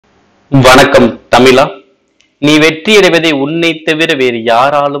வணக்கம் தமிழா. நீ வெற்றியடைவதை உன்னை தவிர வேறு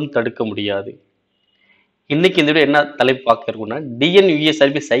யாராலும் தடுக்க முடியாது. இன்னைக்கு இந்த வீடியோ என்ன தலைப்பு பார்க்க இருக்கோம்னா,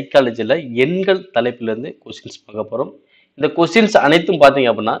 டிஎன்யூஎஸ்ஆர்பி சைக்காலஜில எண்கள் தலைப்புல இருந்து கொஸ்டின்ஸ் பார்க்க போறோம். இந்த கொஸ்டின்ஸ் அனைத்தும்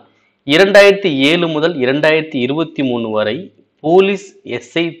பார்த்தீங்க அப்படின்னா 2007 முதல் 2023 வரை போலீஸ்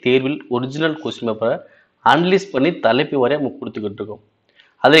எஸ்ஐ தேர்வில் ஒரிஜினல் கொஸ்டின் பேப்பரை அனலைஸ் பண்ணி தலைப்பு வரை நம்ம கொடுத்துக்கிட்டு இருக்கோம்.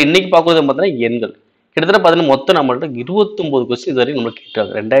 அதில் இன்னைக்கு பார்க்கறது பார்த்தீங்கன்னா எண்கள். கிட்டத்தட்ட பார்த்தீங்கன்னா மொத்தம் நம்மள்ட்ட 29 கொஸ்டின் வரைக்கும் நம்மளுக்கு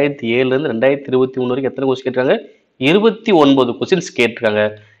கேட்டாங்க. 2007லேருந்து 2023 வரைக்கும் எத்தனை கொஸ்டின் கேட்டாங்க? 29 கொஸ்டின்ஸ் கேட்டிருக்காங்க.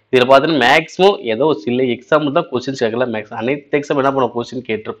 இதில் பார்த்தீங்கன்னா மேக்ஸிமம் ஏதோ சில எக்ஸாம்பிள் தான் கொஸ்டின்ஸ் கேட்கல. மேக்ஸிமம் அனைத்து எக்ஸாம் என்ன பண்ண கொஸ்டின்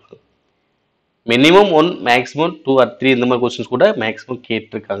கேட்டிருப்பாங்க. மினிமம் 1 மேக்ஸிமம் 2 ஆர் 3 இந்த மாதிரி கொஸ்டின்ஸ் கூட மேக்ஸிமம்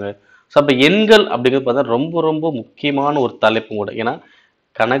கேட்டிருக்காங்க. ஸோ அப்போ எண்கள் அப்படிங்கிறது பார்த்தா ரொம்ப ரொம்ப முக்கியமான ஒரு தலைப்பும் கூட. ஏன்னா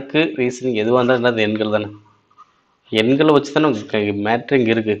கணக்கு ரீசனிங் எதுவாக இருந்தாலும் என்னது எண்கள் தானே. எண்களை வச்சு தானே மேட்ரு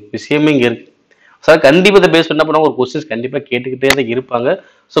இங்கே இருக்குது, விஷயமே இங்கே இருக்குது. ஸோ கண்டிப்பாக இதை பேஸ் என்ன பண்ணுவாங்க, ஒரு கொஸ்டின்ஸ் கண்டிப்பாக கேட்டுக்கிட்டே தான் இருப்பாங்க.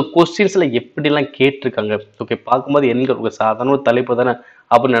 ஸோ கொஸ்டின்ஸில் எப்படிலாம் கேட்டிருக்காங்க, ஓகே பார்க்கும்போது எண்கள் ஒரு சாதாரண ஒரு தலைப்பு தானே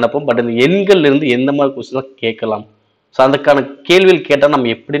அப்படின்னு நினைப்போம். பட் இந்த எண்கள்லேருந்து எந்த மாதிரி கொஸ்டின்லாம் கேட்கலாம், ஸோ அதுக்கான கேள்விகள் கேட்டால் நம்ம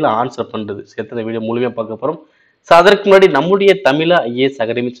எப்படிலாம் ஆன்சர் பண்ணுறது சேர்த்து இந்த வீடியோ முழுமையாக பார்க்க போகிறோம். ஸோ அதற்கு முன்னாடி நம்முடைய தமிழா ஐஏஎஸ்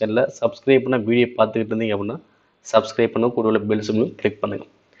அகாடமி சேனலை சப்ஸ்கிரைப் பண்ண வீடியோ பார்த்துக்கிட்டு இருந்தீங்க அப்படின்னா சப்ஸ்கிரைப் பண்ண கூட பெல் சிம்லையும் கிளிக் பண்ணுங்க.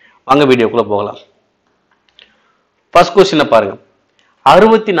 வாங்க வீடியோக்குள்ளே போகலாம். ஃபர்ஸ்ட் கொஸ்டினை பாருங்க.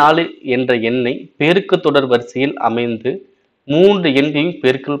 64 என்ற எண்ணை பெருக்கு தொடர் வரிசையில் அமைந்து 3 எண்களின்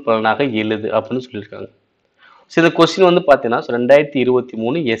பெருக்கல் பலனாக எழுது அப்படின்னு சொல்லியிருக்காங்க. ஸோ இந்த கொஸ்டின் வந்து பார்த்தீங்கன்னா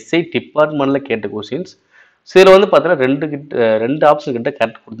 2023 எஸ்ஐ டிபார்ட்மெண்ட்டில் கேட்ட கொஸ்டின்ஸ். ஸோ இதில் வந்து பார்த்தீங்கன்னா ரெண்டு ஆப்ஷன் கிட்ட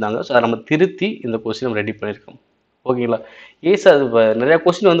கரெக்ட் கொடுத்தாங்க. ஸோ அதை நம்ம திருத்தி இந்த கொஸ்டின் நம்ம ரெடி பண்ணியிருக்கோம். ஓகேங்களா? சார் நிறையா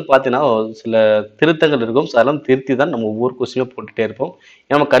கொஸ்டின் வந்து பார்த்தீங்கன்னா சில திருத்தங்கள் இருக்கும். ஸோ அதெல்லாம் திருத்தி தான் நம்ம ஒவ்வொரு கொஸ்டினும் போட்டுகிட்டே இருப்போம்.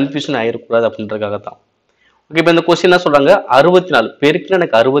 ஏன்னா நம்ம கன்ஃபியூஷன் ஆகிடக்கூடாது அப்படின்றதுக்காக தான். ஓகே, இப்போ இந்த கொஸ்டின் என்ன சொல்றாங்க, 64 பெருக்குன்னு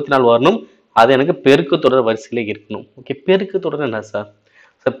எனக்கு 64 வரணும், அது எனக்கு பெருக்கு தொடர் வரிசையில இருக்கணும். ஓகே, பெருக்கு தொடர் என்ன சார்?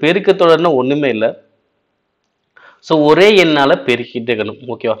 சார் பெருக்கு தொடர்னா ஒண்ணுமே இல்லை. ஸோ ஒரே எண்ணால பெருக்கிட்டே இருக்கணும்.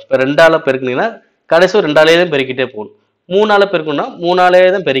 ஓகேவா? இப்போ 2ஆல பெருக்குனீங்கன்னா கடைசி 2ஆலே தான் பெருக்கிட்டே போகணும். 3ஆல பெருக்கணும்னா 3ஆலே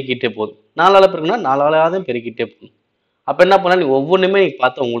தான் பெருக்கிட்டே போகுது. 4ஆல பெருக்குனா 4ஆல தான் பெருக்கிட்டே போகணும். அப்ப என்ன பண்ணா நீ ஒவ்வொன்றுமே நீங்க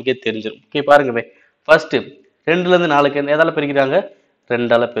பார்த்தா உங்களுக்கே தெரிஞ்சிடும். ஓகே பாருங்க, ஃபர்ஸ்ட் 2லேருந்து 4க்கு எதால பெருக்கிறாங்க?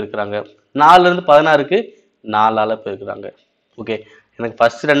 2ஆல பெருக்குறாங்க. 4லேருந்து 16க்கு 4ஆல பெருக்குறாங்க. ஓகே, எனக்கு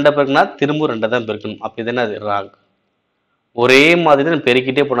ஃபர்ஸ்ட் 2 பெருக்குனா திரும்ப 2 தான் பெருக்கணும். அப்ப இது என்ன ராங். ஒரே மாதிரி தான்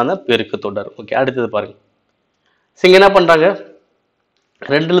பெருக்கிட்டே போனா தான் பெருக்கு தொடர். ஓகே, அடுத்தது பாருங்க. இங்க என்ன பண்றாங்க,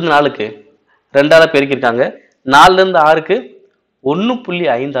 2லேருந்து 4க்கு 2ஆல பெருக்கிருக்காங்க. 4லேருந்து 6க்கு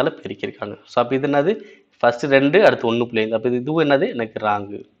 1.5ஆல பெருக்கிருக்காங்க. ஸோ அப்ப இது என்னது, ஃபர்ஸ்ட் 2 அடுத்து 1.5. அப்ப இதுவும் என்னது எனக்கு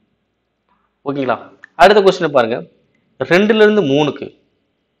ராங்கு. ஓகேங்களா? அடுத்த கொஸ்டின் பாருங்க. 2லேருந்து 3க்கு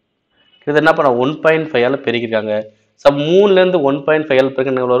இது என்ன பண்ண 1.5ஆல பெருக்கிருக்காங்க. ஸோ 3லேருந்து 1.5ஆல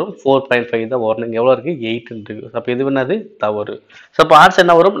பெருக்க எவ்வளோ வரும்? 4.5 தான் வரும். இங்கே எவ்வளோ இருக்கு? 8 இருக்கு. அப்போ இது என்னது தவறு. ஸோ அப்போ ஆன்சர்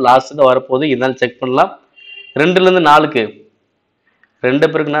என்ன வரும்? லாஸ்ட் தான் வரப்போகுது. இதனால செக் பண்ணலாம். 2லேருந்து 4க்கு 2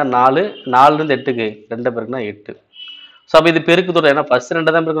 பெருக்குனா 4, 4லேருந்து 8க்கு 2 பெருக்குனா 8. ஸோ அப்போ இது பெருக்கு தொடர். ஏன்னா ஃபர்ஸ்ட்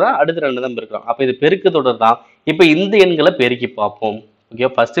 2 தான் பெருக்கிறோம், அடுத்து 2 தான் பெருக்கிறோம். அப்போ இது பெருக்கு தொடர் தான். இப்போ இந்த எண்களை பெருக்கி பார்ப்போம்.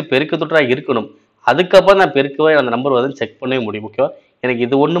 ஓகேவா? ஃபர்ஸ்ட் பெருக்கு தொடராக இருக்கணும், அதுக்கப்புறம் நான் பெருக்கவே அந்த நம்பர் வந்து செக் பண்ணவே முடியும். ஓகேவா? எனக்கு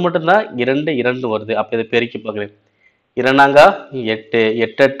இது ஒன்று மட்டும்தான் 2 2 வருது. அப்போ இதை பெருக்கி பார்க்குறேன். 2 8, 8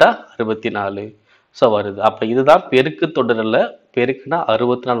 8 64. ஸோ வருது. அப்போ இதுதான் பெருக்கு தொடரில் பெருக்குனா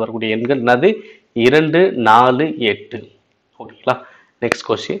 64 வரக்கூடிய எண்கள் என்னது? 2 4 8. ஓகேங்களா? நெக்ஸ்ட்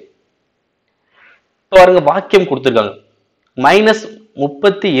கொஸ்டின் பாருங்க. வாக்கியம் கொடுத்துருக்காங்க.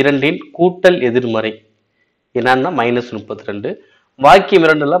 -32 கூட்டல் எதிர்மறை என்னன்னா -32. வாக்கியம்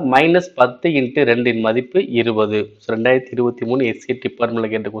 2ல -10 × 2 மதிப்பு 20. 2023 எஸ்சி டிபார்ட்மெண்ட்ல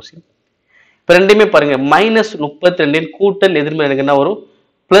கேட்ட கொஸ்டின். இப்போ ரெண்டுமே பாருங்க, -32 கூட்டல் எதிர்மறை எனக்கு என்ன வரும்?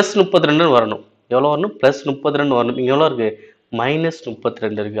 +32 வரணும். எவ்வளோ வரணும்? +32 வரணும். இங்கே எவ்வளோ இருக்கு?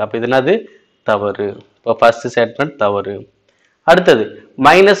 -32 இருக்கு. அப்போ இது என்னது தவறு. இப்போ ஃபர்ஸ்ட் ஸ்டேட்மெண்ட் தவறு. அடுத்தது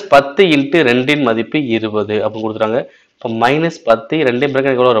 -10 × 2 மதிப்பு 20 அப்படின்னு கொடுத்துறாங்க. இப்போ -10 2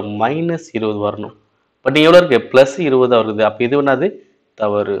 பிறகு எவ்வளோ வரும்? -20 வரணும். பட் எவ்வளோ இருக்கு? +20 வருது. அப்போ இது என்னது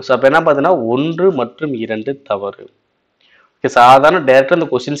தவறு. ஸோ அப்போ என்ன பார்த்தீங்கன்னா 1 மற்றும் 2 தவறு. சாதாரண டேரக்டா இந்த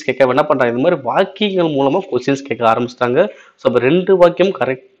கொஸ்டின்ஸ் கேட்க என்ன பண்றாங்க, இந்த மாதிரி வாக்கியங்கள் மூலமா கொஸ்டின்ஸ் கேட்க ஆரம்பிச்சிட்டாங்க. ஸோ அப்போ 2 வாக்கியம்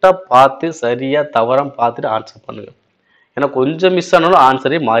கரெக்டா பார்த்து சரியா தவறாம பார்த்துட்டு ஆன்சர் பண்ணுங்க. ஏன்னா கொஞ்சம் மிஸ் ஆனாலும்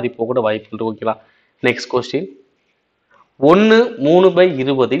ஆன்சரே மாறி போக கூட வாய்ப்பு இருக்கு. ஓகேவா? Next question. 1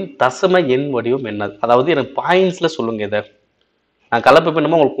 3/20 தசம எண் வடிவம் என்னது? அதாவது எனக்கு பாயிண்ட்ஸ்ல சொல்லுங்க. இதை நான் கலப்பு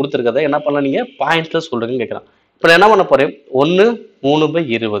பண்ணாம உங்களுக்கு கொடுத்துருக்கதை என்ன பண்ணலாம், நீங்க பாயிண்ட்ஸ்ல சொல்றீங்கன்னு கேட்கலாம். இப்போ நான் என்ன பண்ண போறேன், 1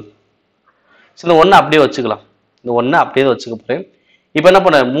 3/20. இந்த 1 அப்படியே வச்சுக்கலாம். இந்த 1 அப்படியே வச்சுக்க போறேன். இப்போ என்ன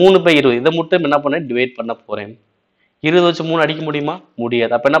பண்ண 3/20 இதை மட்டும் என்ன பண்ண டிவைட் பண்ண போறேன். 20 வச்சு 3 அடிக்க முடியுமா?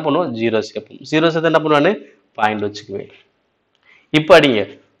 முடியாது. அப்ப என்ன பண்ணுவோம்? 0 சேர்ப்போம். 0 சேர்த்து என்ன பண்ணுவேன்னு பாயிண்ட் வச்சுக்குவேன். இப்போ அடிங்க.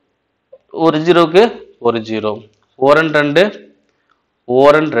 ஒரு ஜீரோக்கு ஒரு ஜீரோ, ஓரன் ரெண்டு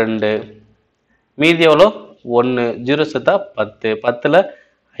ஓரன் ரெண்டு, மீதி எவ்வளோ ஒன்று, ஜீரோ சேர்த்தா 10, 10ல்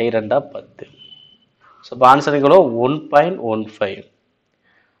ஐ ரெண்டா 10. ஸோ இப்போ ஆன்சர் எவ்வளோ 1.15,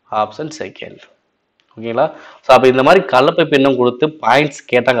 ஆப்ஷன் செகண்ட். ஓகேங்களா? ஸோ அப்போ இந்த மாதிரி கலப்பை பின்னம் கொடுத்து பாயிண்ட்ஸ்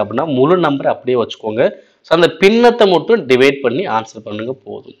கேட்டாங்க அப்படின்னா முழு நம்பரை அப்படியே வச்சுக்கோங்க. ஸோ அந்த பின்னத்தை மட்டும் டிவைட் பண்ணி ஆன்சர் பண்ணுங்க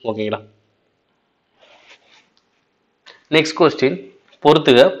போதும். ஓகேங்களா? நெக்ஸ்ட் கொஸ்டின்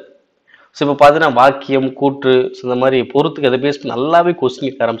பொறுத்துக. ஸோ இப்போ பார்த்தீங்கன்னா வாக்கியம் கூற்று இந்த மாதிரி பொறுத்துக்கு எதை பேஸ் நல்லாவே கொஸ்டின்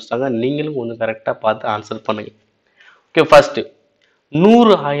கேட்க ஆரம்பிச்சிட்டாங்க. நீங்களும் கொஞ்சம் கரெக்டாக பார்த்து ஆன்சர் பண்ணுங்க. ஓகே, ஃபர்ஸ்ட்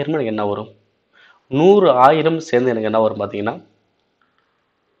 100 1000 எனக்கு என்ன வரும்? 100 1000 சேர்ந்து எனக்கு என்ன வரும் பார்த்தீங்கன்னா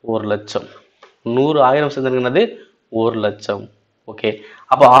 1 லட்சம். 100 1000 சேர்ந்து எனக்கு என்னது 1 லட்சம். ஓகே,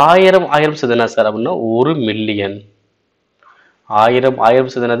 அப்போ 1000 1000 சேர்ந்து என்ன சார் அப்படின்னா 1 மில்லியன். 1000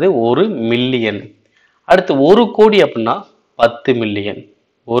 1000 சேர்ந்து என்னது 1 மில்லியன். அடுத்து 1 கோடி அப்படின்னா 10 மில்லியன்.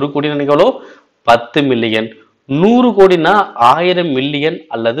 1 கோடி எவ்வளோ 10 மில்லியன். 100 கோடினா 1000 மில்லியன்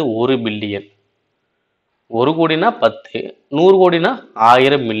அல்லது 1 பில்லியன். 1 கோடினா 10, 100 கோடினா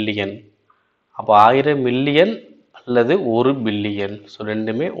 1000 மில்லியன். அப்போ 1000 மில்லியன் அல்லது 1 பில்லியன். ஸோ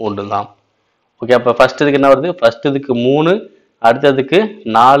ரெண்டுமே ஒன்று தான். ஓகே, அப்போ ஃபர்ஸ்ட் இதுக்கு என்ன வருது? ஃபர்ஸ்ட் இதுக்கு 3, அடுத்ததுக்கு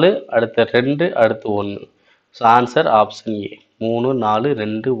 4, அடுத்த 2, அடுத்து 1. So answer option A 3 4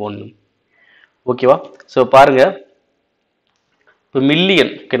 2 1. ஓகேவா? ஸோ பாருங்க, இப்போ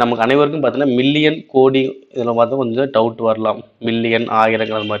மில்லியன். ஓகே, நமக்கு அனைவருக்கும் பார்த்தீங்கன்னா மில்லியன் கோடி இதில் பார்த்தா கொஞ்சம் டவுட் வரலாம். மில்லியன்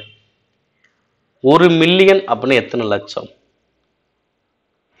ஆயிரங்கள் அந்த மாதிரி. 1 மில்லியன் அப்படின்னா எத்தனை லட்சம்?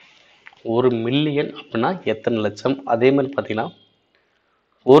 1 மில்லியன் அப்படின்னா எத்தனை லட்சம்? அதே மாதிரி பார்த்தீங்கன்னா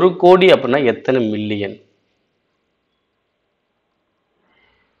 1 கோடி அப்படின்னா எத்தனை மில்லியன்?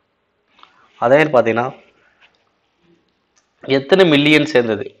 அதே மாதிரி பார்த்தீங்கன்னா எத்தனை மில்லியன்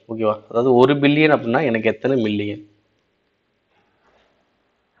சேர்ந்தது? ஓகேவா? அதாவது 1 பில்லியன் அப்படின்னா எனக்கு எத்தனை மில்லியன்?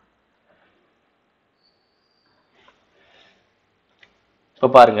 இப்போ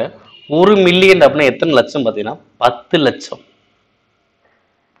பாருங்க, 1 மில்லியன் அப்படின்னா எத்தனை லட்சம் பார்த்தீங்கன்னா 10 லட்சம்.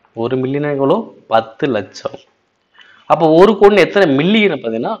 1 மில்லியன் எவ்வளோ 10 லட்சம். அப்போ 1 கோடி எத்தனை மில்லியன்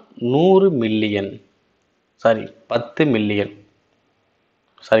பார்த்தீங்கன்னா 100 மில்லியன். Sorry, 10 million.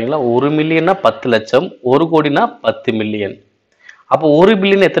 சரிங்களா? 1 மில்லியன்னா 10 லட்சம், 1 கோடினா 10 மில்லியன். அப்போ 1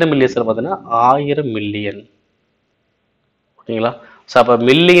 பில்லியன் எத்தனை மில்லியன் சார் பார்த்தீங்கன்னா 1000 மில்லியன். ஓகேங்களா? ஸோ அப்போ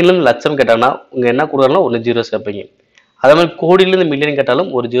மில்லியன்லேருந்து லட்சம் கேட்டாங்கன்னா உங்க என்ன கொடுக்குறாங்களோ 1 ஜீரோ சேர்ப்பீங்க. அதே மாதிரி கோடியிலேருந்து மில்லியன் கேட்டாலும்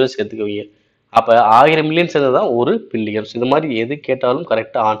 1 ஜீரோ சேர்த்துக்குவீங்க. அப்போ 1000 மில்லியன் சேர்ந்தது தான் 1 பில்லியன். இது மாதிரி எது கேட்டாலும்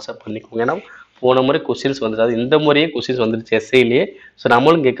கரெக்டாக ஆன்சர் பண்ணிக்கோங்க. ஏன்னா போன முறை கொஸ்டின்ஸ் வந்துட்டு, அது இந்த முறையே கொஸ்டின்ஸ் வந்துருச்சு எஸ்ஐலேயே. ஸோ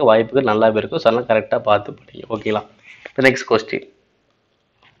நம்மளும் கேட்க வாய்ப்புகள் நல்லாவே இருக்கும். ஸோ அதெல்லாம் கரெக்டாக பார்த்து படிங்க. ஓகேங்களா? இப்போ நெக்ஸ்ட் கொஸ்டின்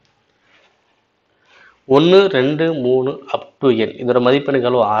 1 2 3 அப் டு என் இதோட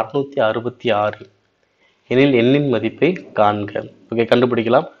மதிப்பெண்கள் 666 எனில் எண்ணின் மதிப்பை காண்க. ஓகே,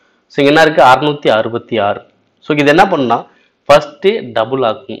 கண்டுபிடிக்கலாம். ஸோ இங்கே என்ன இருக்குது 666. ஸோ இது என்ன பண்ணுன்னா ஃபர்ஸ்ட்டு டபுள்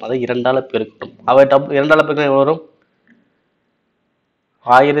ஆக்கணும், அதை 2ஆல் பெருக்கணும். அவை 2ஆல் பெருக்கணும் எவ்வளோ வரும்?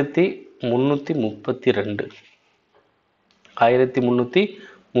 1332.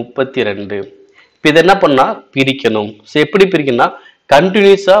 1332. இப்போ இதை என்ன பண்ணா பிரிக்கணும். ஸோ எப்படி பிரிக்கணும்னா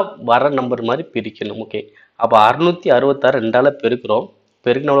கண்டினியூஸாக வர நம்பர் மாதிரி பிரிக்கணும். ஓகே, அப்போ 666 2ஆல் பெருக்கிறோம்.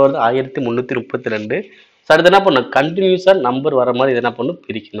 பெருக்கின எவ்வளோ வருது 1332. ஸோ அடுத்து என்ன பண்ணணும் கண்டினியூஸாக நம்பர் வர மாதிரி இதை என்ன பண்ணணும்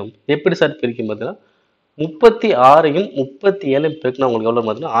பிரிக்கணும். எப்படி சார் பிரிக்கும் பார்த்தீங்கன்னா 36ஐயும் 37ஐயும் பெருக்கினா உங்களுக்கு எவ்வளோ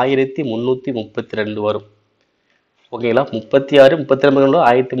பார்த்தீங்கன்னா 1332 வரும். ஓகேங்களா? 36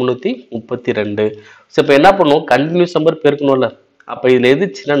 32 1332. ஸோ இப்போ என்ன பண்ணுவோம் கண்டினியூஸ் நம்பர் பெருக்கணும்ல. அப்போ இதில் எது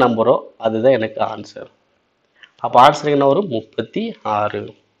சின்ன நம்பரோ அதுதான் எனக்கு ஆன்சர். அப்போ ஆன்சர் என்ன வரும் 36.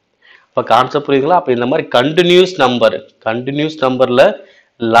 இப்போ கான்செப்ட் புரியுதுங்களா? அப்போ இந்த மாதிரி கண்டினியூஸ் நம்பரில்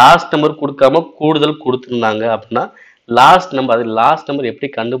லாஸ்ட் நம்பர் கொடுக்காம கூடுதல் கொடுத்துருந்தாங்க அப்படின்னா லாஸ்ட் நம்பர் எப்படி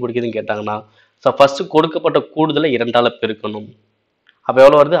கண்டுபிடிக்குதுன்னு கேட்டாங்கன்னா ஸோ ஃபர்ஸ்ட் கொடுக்கப்பட்ட கூடுதலை 2ஆல் பெருக்கணும். அப்போ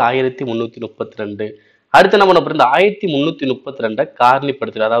எவ்வளோ வருது 1332. அடுத்து நம்ம என்ன இந்த 1332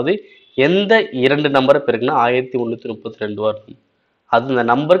 காரணிப்படுத்துது. அதாவது எந்த 2 நம்பரை பெருக்குன்னா 1332 வரும். அது இந்த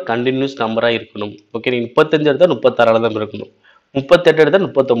நம்பர் கண்டினியூஸ் நம்பராக இருக்கணும். ஓகே, நீ 35 எடுத்தால் 36ஆல் தான் இருக்கணும், 38 எடுத்தால்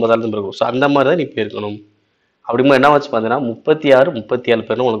 39ஆல் தான் இருக்கும். ஸோ அந்த மாதிரி தான் நீ பெருக்கணும். அப்படிங்கும்போது என்ன வச்சு பார்த்தீங்கன்னா 36 37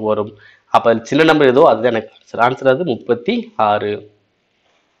 பேரும் உங்களுக்கு வரும். அப்போ சின்ன நம்பர் ஏதோ அதுதான் எனக்கு ஆன்சர். ஆன்சர் அது 36.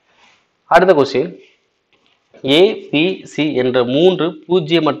 அடுத்த கொஸ்டின் ABC என்ற 3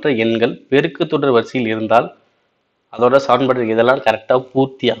 பூஜ்ஜியமற்ற எண்கள் பெருக்கு தொடர் வரிசையில் இருந்தால் அதோட சமன்பாடு இதெல்லாம் கரெக்டாக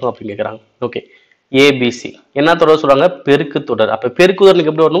பூர்த்தியாகும் அப்படின்னு கேட்குறாங்க. ஓகே, ஏபிசி என்ன தொடர் சொல்றாங்க பெருக்கு தொடர். அப்போ பெருக்கு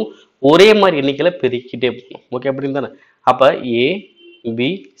தொடருக்கு எப்படி வரணும் ஒரே மாதிரி எண்ணிக்கையில் பெருக்கிட்டே போகணும். ஓகே, அப்படின்னு தானே. அப்போ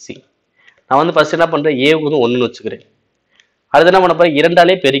ஏபிசி நான் வந்து ஃபர்ஸ்ட் என்ன பண்ணுறேன் ஏவுக்கு வந்து 1ன்னு வச்சுக்கிறேன். அடுத்து என்ன பண்ண போகிறேன்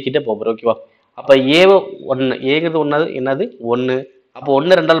 2ஆலே பெருக்கிட்டே போகிறேன். ஓகேவா? அப்போ ஏவை 1 ஏங்கிறது ஒன்றாவது என்னது 1. அப்போ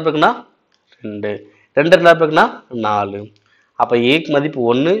 1 2ஆல் பெருக்குன்னா 2. 2 ரெண்டா பெருக்குனா 4. அப்ப ஏக்கு மதிப்பு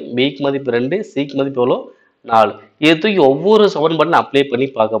 1, பிக்கு மதிப்பு 2, சிக்கு மதிப்பு எவ்வளோ 4. இதை தூக்கி ஒவ்வொரு சமன்பாடு நான் அப்ளை பண்ணி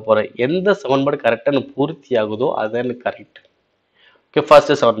பார்க்க போறேன். எந்த சமன்பாடு கரெக்டாக எனக்கு பூர்த்தி ஆகுதோ அதுதான் எனக்கு கரெக்ட். ஓகே,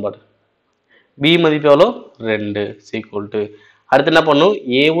 ஃபர்ஸ்ட் சமன்பாடு பி மதிப்பு எவ்வளோ 2 சீக்குவல் டு அடுத்து என்ன பண்ணும்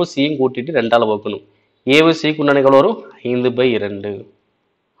ஏவும் சியும் கூட்டிட்டு 2ஆல் வகுக்கணும். ஏவும் சிக்கு உண்டான எவ்வளோ வரும் 5/2.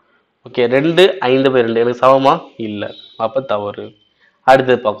 ஓகே, 2 5/2 எனக்கு சமமா இல்லை, அப்போ தவறு.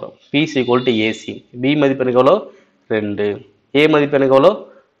 அடுத்தது பார்க்குறோம் B sequel to AC. B மதிப்பு எனக்கு எவ்வளோ 2, ஏ மதிப்பு எனக்கு எவ்வளோ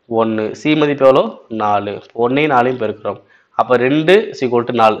 1, சி மதிப்பு எவ்வளோ 4. 1ஐயும் 4ஐயும் பெருக்கிறோம். அப்போ 2 சீக்குவல்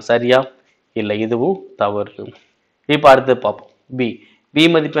டு 4 சரியா? இல்லை, இதுவும் தவறு. இப்போ அடுத்து பார்ப்போம் பி. பி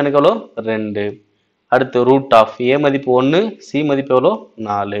மதிப்பு எனக்கு எவ்வளோ 2. அடுத்து ரூட் ஆஃப் ஏ மதிப்பு 1, சி மதிப்பு எவ்வளோ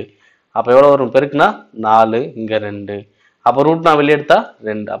 4. அப்போ எவ்வளோ வரும் பெருக்குனா 4, இங்கே 2. அப்போ ரூட் நான் வெளியே எடுத்தா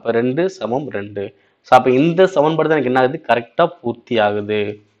 2. அப்போ 2 சமம் 2. ஸோ அப்போ இந்த சமன்பாடு தான் எனக்கு என்ன ஆகுது கரெக்டாக பூர்த்தி ஆகுது.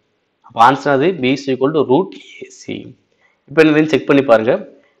 அப்போ ஆன்சர் அது B equal to root AC. இப்போ என்ன செக் பண்ணி பாருங்க.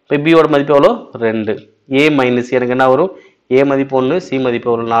 இப்போ பியோட மதிப்பு எவ்வளோ 2. ஏ மைனஸ் எனக்கு என்ன வரும் ஏ மதிப்பு 1, சி மதிப்பு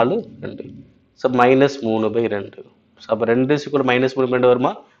எவ்வளோ 4, 2. ஸோ -3/2. ஸோ அப்போ 2 ஈக்குவல் -3/2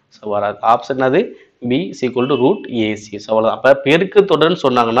 வருமா? ஸோ வராது. ஆப்ஷன் அது B equal to root AC. So அவ்வளோ. அப்போ பெருக்கு தொடர்ன்னு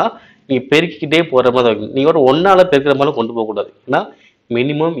சொன்னாங்கன்னா நீங்கள் பெருக்கிக்கிட்டே போகிற மாதிரி தான் வைக்கணும். நீங்கள் ஒரு 1ஆல் பெருக்கிற மாதிரி கொண்டு போகக்கூடாது. ஏன்னா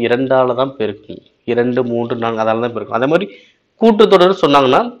மினிமம் 2ஆல் தான் பெருக்கணும். 2 3 4 அதால தான் பெருக்கும். அதே மாதிரி கூட்டுத்தொடர்னு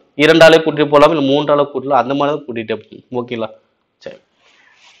சொன்னாங்கன்னா 2ஆலே கூட்டிட்டு போகலாம், இல்லை 3ஆல கூட்டலாம், அந்த மாதிரி தான் கூட்டிகிட்டே போகணும். ஓகேங்களா? சரி,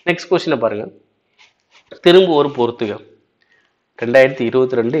 நெக்ஸ்ட் கொஸ்டினை பாருங்க. திரும்ப ஒரு பொறுத்துக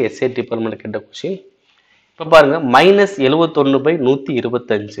 2022 எஸ்ஏ டிபார்ட்மெண்ட் கேட்ட கொஸ்டின். இப்போ பாருங்க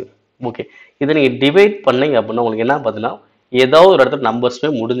 -71/125. ஓகே, இதை நீங்கள் டிவைட் பண்ணீங்க அப்படின்னா உங்களுக்கு என்ன பார்த்தீங்கன்னா ஏதாவது ஒரு இடத்துல நம்பர்ஸ்மே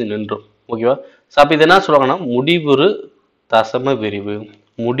முடிஞ்சு நின்றும். ஓகேவா? ஸோ அப்போ இது என்ன சொல்லுவாங்கன்னா முடிவுறு தசம விரிவு.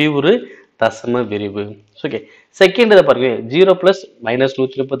 முடிவுறு தசம விரிவு. ஓகே, செகண்ட் இதை பாருங்க 0 +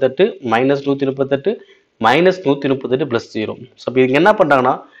 -138 -138 -138 + 0. ஸோ இப்போ இங்கே என்ன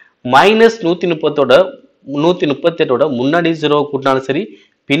பண்ணுறாங்கன்னா -138 முன்னாடி 0 கூட்டினாலும் சரி,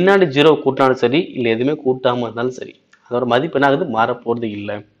 பின்னாடி 0 கூட்டினாலும் சரி, இல்லை எதுவுமே கூட்டாமல் இருந்தாலும் சரி, அதோட மதிப்பு என்ன ஆகுது மாறப்போகிறது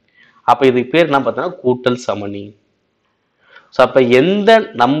இல்லை. அப்போ இதுக்கு பேர் என்ன பார்த்தோன்னா கூட்டல் சமணி. ஸோ அப்போ எந்த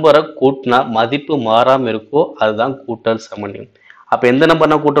நம்பரை கூட்டினா மதிப்பு மாறாமல் இருக்கோ அதுதான் கூட்டல் சமணி. அப்போ எந்த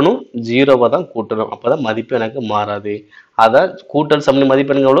நம்பர்னா கூட்டணும் 0வை தான் கூட்டணும். அப்போ தான் மதிப்பு எனக்கு மாறாது. அதான் கூட்டல் சமணி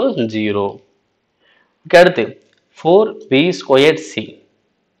மதிப்பு எனக்கு எவ்வளோ 0. ஓகே, அடுத்து 4b²c.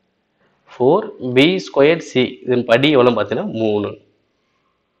 4b²c இதன் படி எவ்வளோ பார்த்தீங்கன்னா 3.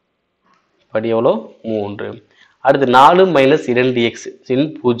 படி எவ்வளோ 3. அடுத்து 4 - 2x இன்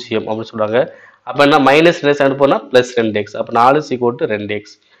 0 அப்படின்னு சொல்கிறாங்க. அப்போ என்ன -2x போனால் +2x. அப்போ 4 = 2x.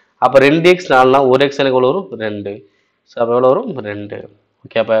 அப்போ 2x 4னா 1x எனக்கு எவ்வளோ வரும் 2. ஸோ அப்போ எவ்வளோ வரும் 2.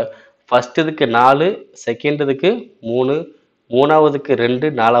 ஓகே, அப்போ ஃபர்ஸ்ட் இதுக்கு 4, செகண்ட் இதுக்கு 3, மூணாவதுக்கு 2,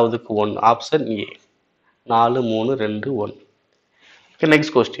 நாலாவதுக்கு 1. Option A 4 3 2 1. Okay,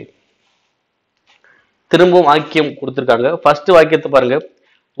 next question. திரும்பவும் வாக்கியம் கொடுத்துருக்காங்க. ஃபர்ஸ்ட் வாக்கியத்தை பாருங்க.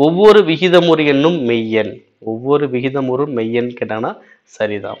 ஒவ்வொரு விகிதமுறு எண்ணும் மெய்யெண். ஒவ்வொரு விகிதமுறும் மெய்யெண் கேட்டாங்கன்னா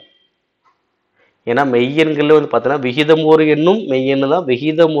சரிதான். ஏன்னா மெய்யெண்கள் வந்து பார்த்தீங்கன்னா விகிதமுறு எண்ணும் மெய்யெண்ணு தான்,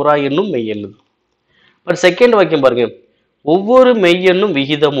 விகிதமுறா எண்ணும் மெய்யெண்ணு தான். பட் செகண்ட் வாக்கியம் பாருங்க, ஒவ்வொரு மெய்யெண்ணும்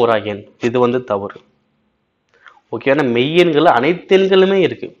விகிதமுறா எண். இது வந்து தவறு. ஓகே, ஏன்னா மெய்யெண்கள் அனைத்து எண்களுமே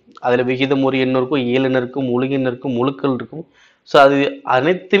இருக்கு. அதில் விகிதமுறு எண் இருக்கும், இயலெண் இருக்கும், முழு எண் இருக்கும், முழுக்கள் இருக்கும். ஸோ அது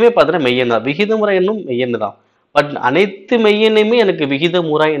அனைத்துமே பார்த்தீங்கன்னா மெய்யெண் தான். விகிதமுறா எண்ணும் மெய்யெண்ணு தான். பட் அனைத்து மெய்யெண்ணுமே எனக்கு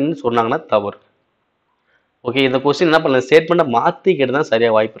விகிதமுறா எண்ணு சொன்னாங்கன்னா தவறு. ஓகே, இந்த கொஸ்டின் என்ன பண்ணல ஸ்டேட்மெண்ட்டை மாற்றி கேட்டு தான்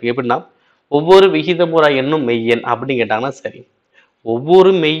சரியாக வாய்ப்பு இருக்குது. எப்படின்னா ஒவ்வொரு விகிதமுறா எண்ணும் மெய்யெண் அப்படின்னு கேட்டாங்கன்னா சரி,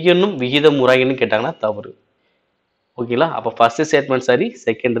 ஒவ்வொரு மெய்யெண்ணும் விகிதமுறா எண்ணு கேட்டாங்கன்னா தவறு. ஓகேங்களா? அப்போ ஃபர்ஸ்ட் ஸ்டேட்மெண்ட் சரி,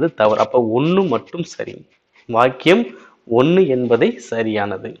 செகண்ட் இது தவறு. அப்போ 1 மட்டும் சரி. வாக்கியம் 1 என்பதை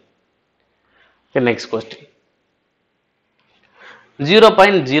சரியானது. Next question.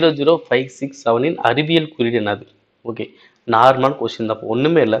 0.00567 இன் அறிவியல் குறியீடு என்னது? ஓகே, நார்மல் கொஸ்டின் தான்.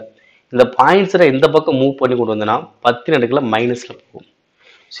 ஒன்றுமே இல்லை. இந்த பாயிண்ட்ஸை இந்த பக்கம் மூவ் பண்ணி கொண்டு வந்தோன்னா 10 அடுக்கில் மைனஸில் போகும்.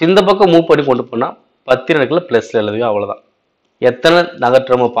 ஸோ இந்த பக்கம் மூவ் பண்ணி கொண்டு போனால் 10 அடுக்கில் ப்ளஸில் எழுதுங்க, அவ்வளோதான். எத்தனை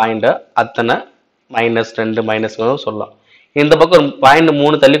நகற்றமோ பாயிண்ட்டை அத்தனை -2 -1 சொல்லலாம். இந்த பக்கம் பாயிண்ட்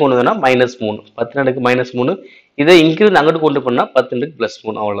 3 தள்ளி கொண்டு வந்தோன்னா -3, 10 அடுக்கு -3. இதை இங்கிருந்து அங்கிட்டு கொண்டு போனால் 10 அடுக்கு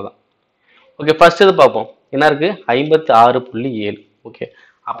 +3, அவ்வளோதான். ஓகே, ஃபர்ஸ்ட் இது பார்ப்போம். என்ன இருக்கு 56.7. ஓகே,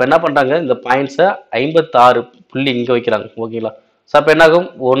 அப்போ என்ன பண்ணுறாங்க இந்த பாயிண்ட்ஸை 56 புள்ளி இங்கே வைக்கிறாங்க. ஓகேங்களா? ஸோ அப்போ என்ன ஆகும்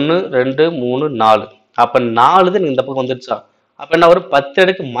 1 2 3 4. அப்போ 4 தான் இந்த பக்கம் வந்துடுச்சா? அப்போ என்ன வரும் 10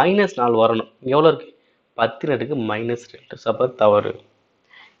 அடுக்கு -4 வரணும். எவ்வளோ இருக்கு 10 அடுக்கு -2. ஸோ அப்போ தவறு.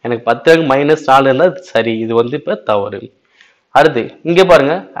 எனக்கு 10 அடுக்கு -4 இருந்தால் சரி, இது வந்து இப்போ தவறு. அடுத்து இங்கே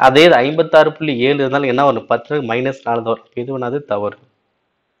பாருங்க, அதே 56.7 இருந்தாலும் என்ன வரும் 10 அடுக்கு -4 தான் வரும். இது ஒன்றாவது தவறு.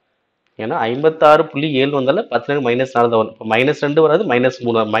 ஏன்னா 56.7 வந்தாலும் 10 -4 தான் வரும். இப்போ -2 வராது,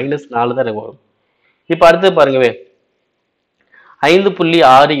 -3 வரும். -4 தான் எனக்கு வரும். இப்போ அடுத்து பாருங்கவே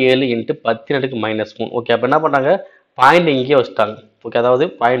 5.67 இன்ட்டு 10⁻³ ஓகே. அப்போ என்ன பண்ணாங்க, பாயிண்ட் இங்கேயே வச்சுட்டாங்க. ஓகே, அதாவது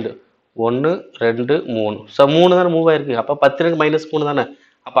பாயிண்ட் 1 2 3 ஸோ 3 தானே மூவ் ஆயிருக்கு. அப்போ 10⁻³ தானே.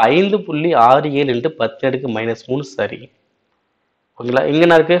 அப்போ 5.67 இன்ட்டு 10⁻³ சரி. ஓகேங்களா, இங்கே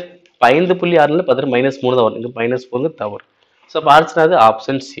என்ன இருக்கு 5.6 10⁻³ தான் வரும். இங்கே -4 தவறு. ஸோ அப்போ ஆன்சர்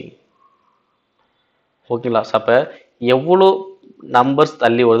ஆப்ஷன் சி. ஓகேங்களா, ஸோ அப்போ எவ்வளோ நம்பர்ஸ்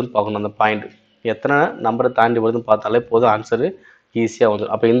தள்ளி வருதுன்னு பார்க்கணும். அந்த பாயிண்ட் எத்தனை நம்பரை தாண்டி வருதுன்னு பார்த்தாலே போதும், ஆன்சரு ஈஸியாக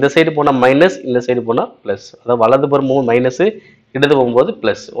வந்துடும். அப்போ இந்த சைடு போனால் மைனஸ், இந்த சைடு போனால் ப்ளஸ். அதாவது வலது புறம் மைனஸு, இடது போகும்போது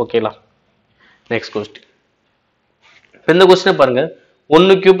ப்ளஸ். ஓகேங்களா, நெக்ஸ்ட் கொஸ்டின். இப்போ இந்த கொஸ்டினை பாருங்க,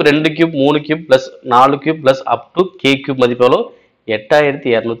 1 cube 2 cube 3 cube plus 4 cube plus up to K cube மதிப்பு எவ்வளோ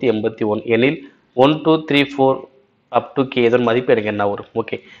 8281 எனில் 1 2 3 4 அப் டு கே இதன் மதிப்பு எனக்கு என்ன வரும்.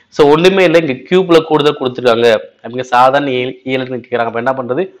 ஓகே, ஸோ ஒன்றுமே இல்லை, இங்கே கியூப்ல கூடுதல் கொடுத்துருக்காங்க. அப்படிங்க சாதாரண ஏழுன்னு கேட்குறாங்க. அப்போ என்ன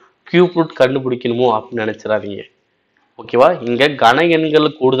பண்ணுறது, கியூப் ரூட் கண்டுபிடிக்கணுமோ அப்படின்னு நினைச்சிடாதீங்க. ஓகேவா, இங்கே கன எண்கள்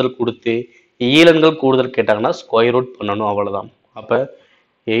கூடுதல் கொடுத்து ஈழன்கள் கூடுதல் கேட்டாங்கன்னா ஸ்கொயர் ரூட் பண்ணணும், அவ்வளோதான். அப்போ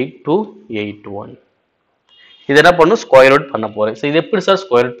 8281 இது என்ன பண்ணும், ஸ்கொயர் ரூட் பண்ண போகிறேன். ஸோ இது எப்படி சார்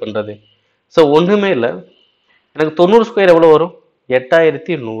ஸ்கொயர் ரூட் பண்ணுறது? ஸோ ஒன்றுமே இல்லை, எனக்கு 90 ஸ்கொயர் எவ்வளோ வரும்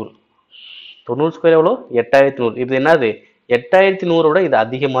 8100. 90 ஸ்கொயர் எவ்வளோ 8100. இது என்னது 8100 விட இது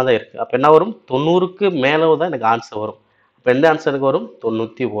அதிகமாக தான் இருக்குது. அப்போ என்ன வரும், 90க்கு மேலே தான் எனக்கு ஆன்சர் வரும். அப்போ எந்த ஆன்சருக்கு வரும்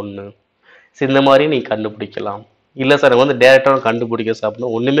 91. ஸோ இந்த மாதிரி நீங்கள் கண்டுபிடிக்கலாம். இல்லை சார் வந்து டேரெக்டாக கண்டுபிடிக்க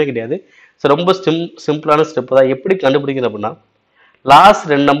சாப்பிடணும் ஒன்றுமே கிடையாது. ஸோ ரொம்ப சிம்பிளான ஸ்டெப் தான். எப்படி கண்டுபிடிக்கணும் அப்படின்னா, லாஸ்ட்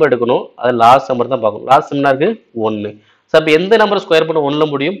 2 நம்பர் எடுக்கணும், அது லாஸ்ட் நம்பர் தான் பார்க்கணும். லாஸ்ட் என்ன இருக்குது 1. ஸோ அப்போ எந்த நம்பர் ஸ்கொயர் பண்ண 1ல்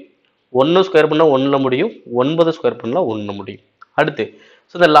முடியும், 1 ஸ்கொயர் பண்ணால் 1ல் முடியும், 9 ஸ்கொயர் பண்ணால் 1ல் முடியும். அடுத்து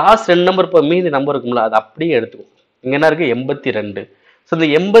ஸோ இந்த லாஸ்ட் 2 நம்பர் இப்போ மீதி நம்பர் இருக்கும்ல, அது அப்படியே எடுத்துக்கும். இங்கே என்ன இருக்குது 82. ஸோ இந்த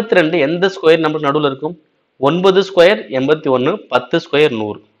 82 எந்த ஸ்கொயர் நம்பர் நடுவில் இருக்கும், 9 ஸ்கொயர் 81, 10 ஸ்கொயர்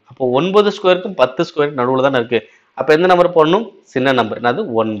 100. அப்போ 9 ஸ்கொயருக்கும் 10 ஸ்கொயர் நடுவில் தானே இருக்குது. அப்போ எந்த நம்பர் போடணும், சின்ன நம்பர், என்னது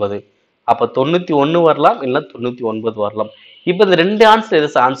 9. அப்போ 91 வரலாம், இல்லை 99 வரலாம். இப்போ இந்த 2 ஆன்சர் எது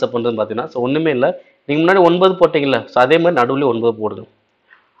ஆன்சர் பண்ணுறதுன்னு பார்த்தீங்கன்னா, ஸோ ஒன்றுமே இல்லை, நீங்கள் முன்னாடி 9 போட்டிங்கல்ல, ஸோ அதே மாதிரி நடுவில் 9 போடுங்க.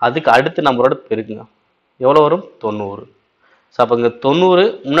 அதுக்கு அடுத்த நம்பரோட பெருக்குங்க, எவ்வளோ வரும் 90. ஸோ அப்போ இங்கே 90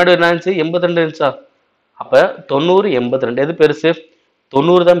 முன்னாடி என்ன இருந்துச்சு 82 இருந்துச்சா. அப்போ 90 82 எது பெருசு,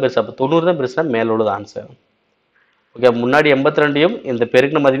 90 தான் பெருசு. அப்போ 90 தான் பெருசுனா மேலே உள்ளது ஆன்சர். ஓகே, முன்னாடி 82யும் இந்த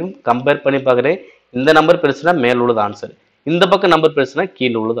பெருக்கின மதிப்பையும் கம்பேர் பண்ணி பார்க்குறேன். இந்த நம்பர் பெருசுனா மேலே உள்ளது ஆன்சர், இந்த பக்கம் நம்பர் பெருசுனா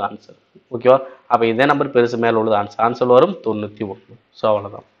கீழே உள்ளது ஆன்சர். ஓகேவா, அப்போ இதே நம்பர் பெருசு மேலே உள்ளது ஆன்சர், ஆன்சர் வரும் 91. ஸோ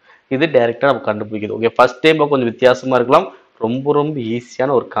அவ்வளோதான், இது டைரெக்டாக நம்ம கண்டுபிடிக்குது. ஓகே, ஃபர்ஸ்ட் டைம் கொஞ்சம் வித்தியாசமாக இருக்கலாம், ரொம்ப ரொம்ப ஈஸியான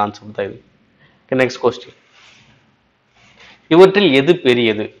ஒரு கான்செப்ட் தான் இது. Okay, next question. இவற்றில் எது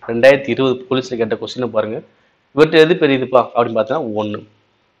பெரியது? 2020 போலீஸில் கேட்ட கொஸ்டினை பாருங்க. இவற்றில் எது பெரியதுப்பா அப்படின்னு பார்த்தீங்கன்னா 1.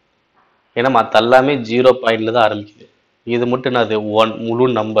 ஏன்னா மற்ற எல்லாமே 0 பாயிண்ட்ல தான் ஆரம்பிக்குது, இது மட்டும் என்னது 1 முழு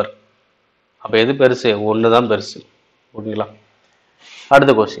நம்பர். அப்போ எது பெருசு, 1 தான் பெருசு. ஓகேங்களா,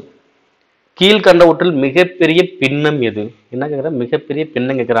 அடுத்த கொஸ்டின். கீழ்கண்டவற்றில் மிகப்பெரிய பின்னம் எது? என்ன கேட்குறாங்க, மிகப்பெரிய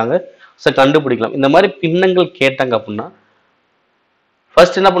பின்னம் கேட்குறாங்க. ஸோ கண்டுபிடிக்கலாம். இந்த மாதிரி பின்னங்கள் கேட்டாங்க அப்படின்னா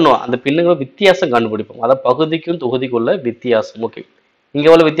ஃபர்ஸ்ட் என்ன பண்ணுவோம், அந்த பின்னங்களை வித்தியாசம் கண்டுபிடிப்போம். அதாவது பகுதிக்கும் தொகுதிக்குள்ள வித்தியாசம். ஓகே, இங்கே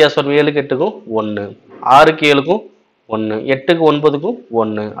எவ்வளோ வித்தியாசம் வரும், 7க்கு 8க்கும் 1, 6க்கு 7க்கும் 1, 8க்கு 9க்கும்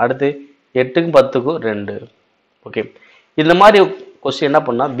 1, அடுத்து 8க்கு 10க்கும் 2. ஓகே, இந்த மாதிரி கொஸ்டின் என்ன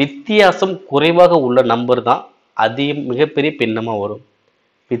பண்ணா, வித்தியாசம் குறைவாக உள்ள நம்பர் தான் அதிகம் மிகப்பெரிய பின்னமாக வரும்.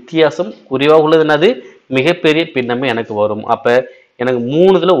 வித்தியாசம் குறைவாக உள்ளது என்னது, மிகப்பெரிய பின்னமே எனக்கு வரும். அப்போ எனக்கு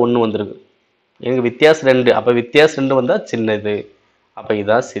 3ல் 1 வந்திருக்கு, எனக்கு வித்தியாசம் 2. அப்போ வித்தியாசம் 2 வந்தால் சின்னது, அப்போ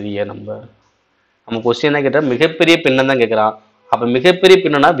இதான் சிறிய நம்பர். நம்ம கொஸ்டின் என்ன கேட்டால் மிகப்பெரிய பின்னம் தான் கேட்குறான். அப்போ மிகப்பெரிய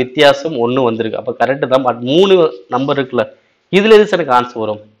பின்னம்னா வித்தியாசம் 1 வந்திருக்கு, அப்போ கரெக்டு தான். பட் 3 நம்பர் இருக்குல்ல, இதில் எது எனக்கு ஆன்சர்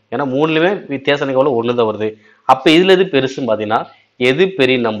வரும், ஏன்னா 3லுமே வித்தியாசம் எனக்கு எவ்வளோ 1 தான் வருது. அப்போ இதில் எது பெருசுன்னு பார்த்தீங்கன்னா, எது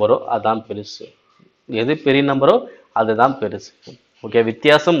பெரிய நம்பரோ அதான் பெருசு, எது பெரிய நம்பரோ அதுதான் பெருசு. ஓகே,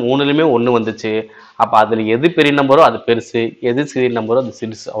 வித்தியாசம் 3லுமே 1 வந்துச்சு, அப்போ அதில் எது பெரிய நம்பரோ அது பெருசு, எது சிறிய நம்பரோ அது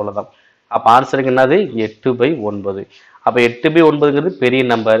சிறுசு, அவ்வளோதான். அப்போ ஆன்சருக்கு என்னது 8/9. அப்போ 8/9ங்கிறது பெரிய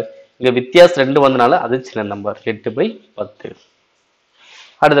நம்பர், இங்கே வித்தியாசம் 2 வந்தனால அது சின்ன நம்பர், 8/10.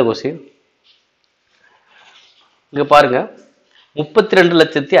 அடுத்த கொஸ்டின் இங்கே பாருங்க,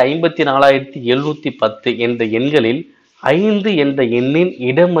 32,54,710 என்ற எண்களில் 5 என்ற எண்ணின்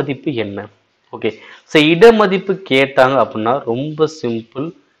இடமதிப்பு என்ன? ஓகே, ஸோ இடமதிப்பு கேட்டாங்க அப்படின்னா ரொம்ப சிம்பிள்.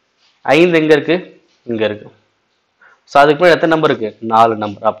 5 எங்கே இருக்கு, இங்கே இருக்கு. ஸோ அதுக்கு முன்னாடி எத்தனை நம்பர் இருக்கு, 4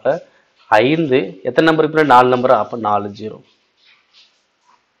 நம்பர். அப்போ 5 எத்தனை நம்பருக்கு முன்னாடி 4 நம்பர், அப்போ 4 0.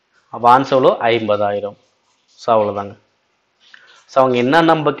 அப்போ ஆன்சர் எவ்வளோ 50,000. ஸோ அவ்வளோதாங்க. ஸோ அவங்க என்ன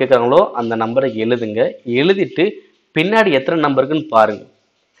நம்பர் கேட்குறாங்களோ அந்த நம்பரை எழுதுங்க, எழுதிட்டு பின்னாடி எத்தனை நம்பருக்குன்னு பாருங்க.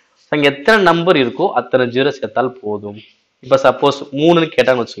 அங்கே எத்தனை நம்பர் இருக்கோ அத்தனை ஜீரோ சேர்த்தால் போதும். இப்போ சப்போஸ் 3ன்னு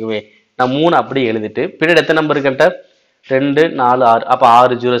கேட்டான்னு வச்சுக்கவே, நான் 3 அப்படியே எழுதிட்டு பின்னாடி எத்தனை நம்பர் கேட்டேன்? 2, 4, 6. அப்போ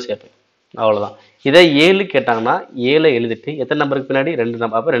 6 ஜீரோ சேர்ப்பேன். அவ்வளோதான். இதே 7 கேட்டாங்கன்னா 7 எழுதிட்டு எத்தனை நம்பருக்கு பின்னாடி 2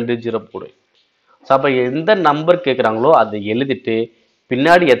 நம்பர், அப்போ 2 ஜீரோ போடுவேன். ஸோ அப்போ எந்த நம்பர் கேட்குறாங்களோ அதை எழுதிட்டு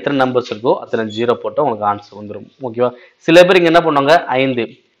பின்னாடி எத்தனை நம்பர்ஸ் இருக்கோ அத்தனை ஜீரோ போட்டால் உங்களுக்கு ஆன்சர் வந்துடும். ஓகேவா? சில பேர் இங்கே என்ன பண்ணுவாங்க, 5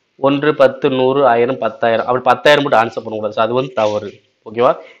 1 10 100 1000 10,000 அப்படி 10,000 மட்டும் ஆன்சர் பண்ணக்கூடாது. ஸோ அது வந்து தவறு.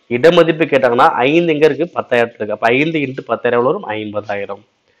 ஓகேவா? இடமதிப்பு கேட்டாங்கன்னா 5 எங்கே இருக்குது? 10,000 இருக்கு. அப்போ 5 × 10,000 எவ்வளோ வரும்? 50,000.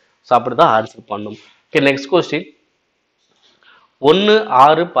 ஸோ அப்படி தான் ஆன்சர் பண்ணும். Okay, next question. 1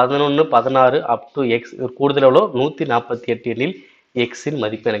 6 11 16 up to X கூடுதல் எவ்வளோ? 148 எனில் எக்ஸின்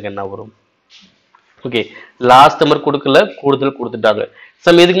மதிப்பு எனக்கு என்ன வரும்? ஓகே, லாஸ்ட் நம்பர் கொடுக்கல, கூடுதல் கொடுத்துட்டாங்க.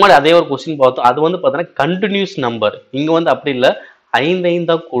 சம் இதுக்கு முன்னாடி அதே ஒரு கொஸ்டின் பார்த்தோம். அது வந்து பார்த்தீங்கன்னா கண்டினியூஸ் நம்பர். இங்கே வந்து அப்படி இல்லை, 5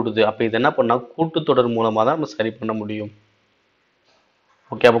 5 கூடுது. அப்போ இது என்ன பண்ணால் கூட்டுத்தொடர் மூலமாக தான் நம்ம சரி பண்ண முடியும்.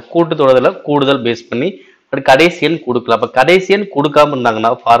 ஓகே, அப்போ கூட்டுத்தொடரில் கூடுதல் பேஸ் பண்ணி அப்படி கடைசி எண் கொடுக்கல. அப்போ கடைசி எண் கொடுக்காம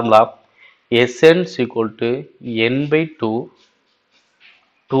இருந்தாங்கன்னா formula Sn = n/2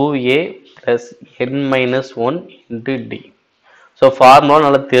 2a + n-1 × d. So formula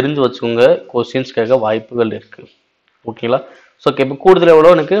நல்லா தெரிஞ்சு வச்சுக்கோங்க, கொஸ்டின்ஸ் கேட்க வாய்ப்புகள் இருக்குது. ஓகேங்களா? ஸோ இப்போ கூடுதல்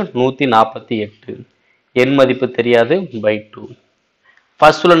எவ்வளோ? எனக்கு 148. என் மதிப்பு தெரியாது, /2.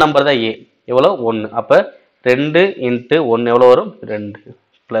 ஃபர்ஸ்ட் உள்ள நம்பர் தான் ஏ, எவ்வளோ? 1. அப்போ 2 × 1 எவ்வளோ வரும்? 2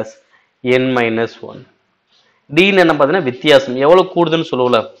 + n-1. டின்னு என்ன பார்த்தீங்கன்னா வித்தியாசம். எவ்வளோ கூடுதுன்னு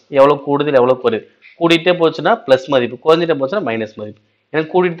சொல்லுவோம்ல, எவ்வளோ கூடுதல் எவ்வளோ குறையுது. கூடிட்டே போச்சுன்னா ப்ளஸ் மதிப்பு, குறைஞ்சிட்டே போச்சுன்னா மைனஸ் மதிப்பு.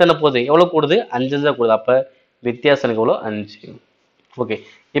 எனக்கு கூட்டிகிட்டு தானே போகுது. எவ்வளோ கூடுது? 5 தான் கூடுது. அப்போ வித்தியாசம் எனக்கு எவ்வளோ? 5. ஓகே,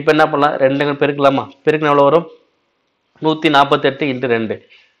 இப்போ என்ன பண்ணலாம்? 2 பெருக்கலாமா? பெருக்கினா எவ்வளோ வரும்? 148 × 2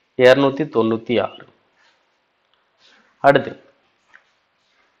 296. அடுத்து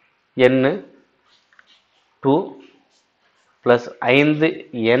n 2 +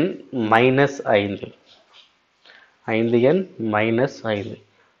 5n - 5 5n - 5.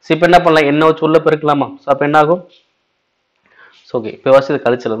 ஸோ இப்போ என்ன பண்ணலாம்? என்ன வச்சு உள்ள பெருக்கலாமா? ஸோ அப்போ என்ன ஆகும்? ஸோ ஓகே, இப்போ வாசி இது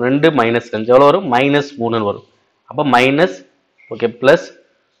கழிச்சிடலாம். 2 - 5 எவ்வளோ வரும்? -3 வரும். அப்போ minus, okay, plus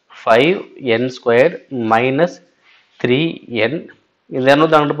 5n² - 3n. இந்த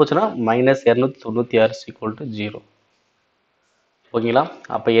 200 அங்கிட்டு போச்சுன்னா -296 = 0. ஓகேங்களா?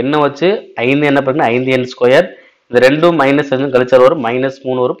 அப்போ என்ன வச்சு 5 என்ன பண்ணுங்க? 5n². இந்த 2 -5 கழிச்சால் வரும்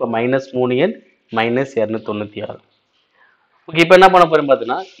 -3 வரும். இப்போ -3n - 296. ஓகே, இப்போ என்ன பண்ண போறோம்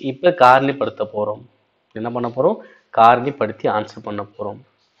பார்த்தீங்கன்னா, இப்போ காரணிப்படுத்த போகிறோம். என்ன பண்ண போகிறோம்? காரணிப்படுத்தி ஆன்சர் பண்ண போகிறோம்.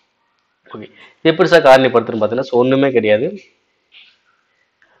 ஓகே, எப்படி சார் காரணிப்படுத்துன்னு பார்த்தீங்கன்னா ஒன்றுமே கிடையாது.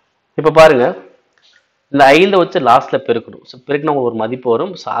 இப்போ பாருங்க, இந்த 5 வச்சு லாஸ்ட்ல பெருக்கணும். ஸோ பெருக்கினா உங்களுக்கு ஒரு மதிப்பு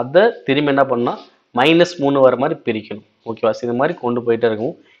வரும். ஸோ அதை திரும்பி என்ன பண்ணால் -3 வர மாதிரி பிரிக்கணும். ஓகேவா? இது மாதிரி கொண்டு போயிட்டே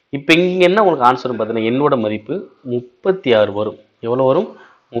இருக்கும். இப்போ இங்கே என்ன உங்களுக்கு ஆன்சர் பார்த்தீங்கன்னா என்னோட மதிப்பு 36 வரும். எவ்வளோ வரும்?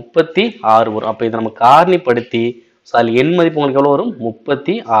 36 வரும். அப்போ இதை நம்ம காரணிப்படுத்தி ஸோ அதில் எண் மதிப்பு உங்களுக்கு எவ்வளோ வரும்?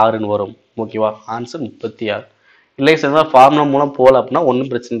 36ன்னு வரும். ஓகேவா? ஆன்சர் 36. இல்லை சார் ஃபார்முலா மூலம் போகல அப்படின்னா ஒன்றும்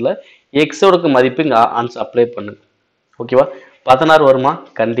பிரச்சனை இல்லை. எக்ஸோட மதிப்பு இங்கே ஆன்சர் அப்ளை பண்ணுங்க. ஓகேவா? 16 வருமா?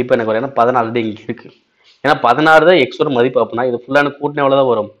 கண்டிப்பாக எனக்கு வரும். ஏன்னா 14 இங்கே இருக்குது. ஏன்னா 16 தான் எக்ஸோட மதிப்பு. அப்படின்னா இது ஃபுல்லாக எனக்கு கூட்டின எவ்வளோ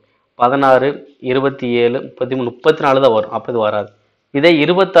தான் வரும்? 16 27 33 34 தான் வரும். அப்போ இது வராது. இதே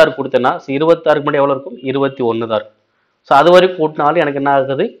 26 கொடுத்தேன்னா 26க்கு முன்னாடி எவ்வளோ இருக்கும்? 21 தான் இருக்கும். ஸோ அது வரைக்கும் கூட்டினாலும் எனக்கு என்ன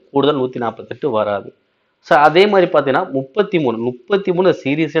ஆகுது? கூடுதல் 148 வராது. ஸோ அதே மாதிரி பார்த்தீங்கன்னா 33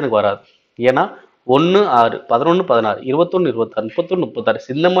 சீரியஸே எனக்கு வராது. ஏன்னா 1 6 11 16 21 26 31 36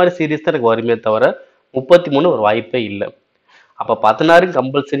 இந்த மாதிரி சீரியஸ் தான் எனக்கு வருமே தவிர 33 ஒரு வாய்ப்பே இல்லை. அப்போ 16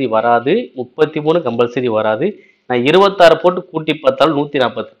 கம்பல்சரி வராது, 33 கம்பல்சரி வராது. நான் 26 போட்டு கூட்டி பார்த்தாலும்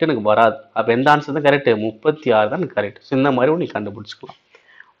 148 எனக்கு வராது. அப்போ எந்த ஆன்சர் தான் கரெக்டு? 36 தான் கரெக்ட். ஸோ இந்த மாதிரி நீ கண்டுபிடிச்சிக்கலாம்.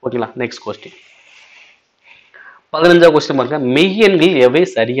 ஓகேங்களா? Next question. 15ஆவது கொஸ்டின் பாருங்க. மெய்யெண்கள் எவை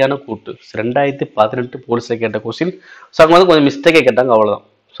சரியான கூட்டு? 2018 போலீஸ்ல கேட்ட கொஸ்டின். ஸோ அவங்க வந்து கொஞ்சம் மிஸ்டேக்கே கேட்டாங்க, அவ்வளோதான்.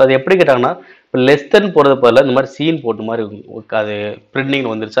 ஸோ அது எப்படி கேட்டாங்கன்னா, இப்போ லெஸ்தன் போடுறது பதில் இந்த மாதிரி சீன் போட்டு மாதிரி அது பிரிண்டிங்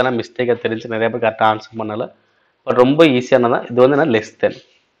வந்துருச்சு. ஆனால் மிஸ்டேக்காக தெரிஞ்சு நிறைய பேர் கரெக்டாக ஆன்சர் பண்ணலை. பட் ரொம்ப ஈஸியானதான். இது வந்து என்ன? லெஸ்தன்.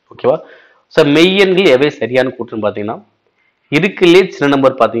 ஓகேவா? ஸோ மெய்யெண்கள் எவை சரியான கூட்டுன்னு பார்த்தீங்கன்னா, இருக்குல்லே சின்ன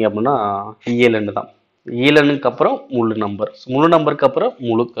நம்பர் பார்த்தீங்க அப்படின்னா இயலெண்ணு தான். இயலெண்ணுக்கு அப்புறம் முழு நம்பர், முழு நம்பருக்கு அப்புறம்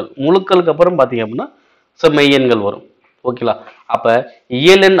முழுக்கள், முழுக்களுக்கு அப்புறம் பார்த்தீங்க அப்படின்னா ஸோ மெய்யெண்கள் வரும். ஓகேங்களா? அப்போ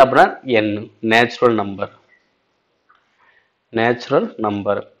இயலெண் அப்படின்னா எண், natural number. Natural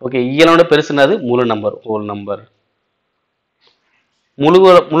number. Okay, இயலோட பெருசுனாது முழு நம்பர், ஹோல் நம்பர்.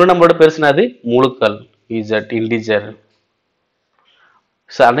 முழு நம்பரோட பெருசுனாது முழுக்கள், இசட், இன்டிஜர்.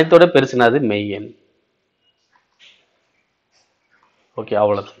 அனைத்தோட பெருசுனாது மெய்யெண். ஓகே,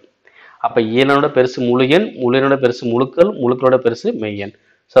 அவ்வளோதான். அப்போ இயலோட பெருசு முழு எண், முழு எண்ணோட பெருசு முழுக்கள், முழுக்களோட பெருசு மெய்யெண்.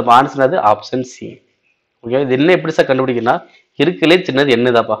 ஸோ அப்போ ஆன்சர் அது ஆப்ஷன் சி. ஓகே, இது என்ன எப்படி சார் கண்டுபிடிக்கணும்னா இருக்கலே சின்னது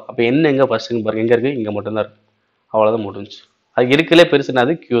என்னதாப்பா? அப்ப என்ன எங்க ஃபர்ஸ்ட்ன்னு பாருங்க. எங்க இருக்கு? இங்க மட்டும் தான் இருக்கு. அவ்வளவுதான் முடிஞ்சுச்சு. அது இருக்கலே பெருசு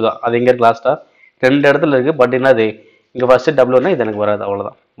என்னது? Q தான். அது எங்க இருக்கு லாஸ்ட்டா? 2 இடத்துல இருக்கு. பட் என்னது? இங்க ஃபர்ஸ்ட் டபுள்னா இது எனக்கு வராது.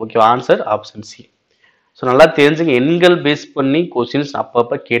 அவ்வளவுதான். ஓகேவா? Answer option C. ஸோ நல்லா தெரிஞ்சுங்க. எண்கள் பேஸ் பண்ணி கொஸ்டின்ஸ்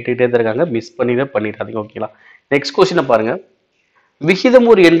அப்பப்ப கேட்டுக்கிட்டே தான் இருக்காங்க. மிஸ் பண்ணிடாதீங்க. ஓகேங்களா? நெக்ஸ்ட் கொஸ்டினை பாருங்க.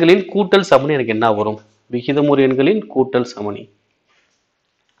 விகிதமுறு எண்களின் கூட்டல் சமணி எனக்கு என்ன வரும்? விகிதமுறு எண்களின் கூட்டல் சமணி.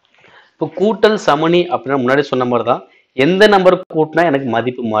 இப்போ கூட்டல் சமணி அப்படின்னா முன்னாடி சொன்ன மாதிரி தான். எந்த நம்பர் கூட்டினா எனக்கு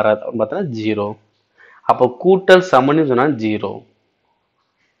மதிப்பு மாறாது அப்படின்னு பார்த்தோன்னா 0. அப்போ கூட்டல் சமணி சொன்னா 0.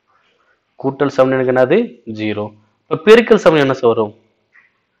 கூட்டல் சமணி எனக்கு என்னது? 0. இப்போ பெருக்கல் சமணி என்ன வரும்?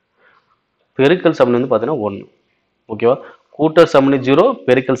 பெருக்கல் சமணி வந்து பார்த்தீங்கன்னா 1. ஓகேவா? கூட்டல் சமணி 0,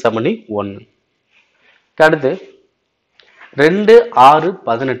 பெருக்கல் சமணி 1. அடுத்து 2, 6,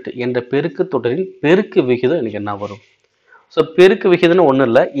 18 என்ற பெருக்கு தொடரின் பெருக்கு விகிதம் எனக்கு என்ன வரும்? ஸோ பெருக்கு விகிதம்னு ஒன்றும்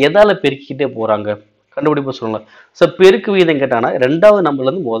இல்லை. எதால பெருக்கிக்கிட்டே போறாங்க கண்டுபிடிப்பு சொல்லலாம். ஸோ பெருக்கு விகிதம் கேட்டாங்கன்னா 2வது நம்பர்ல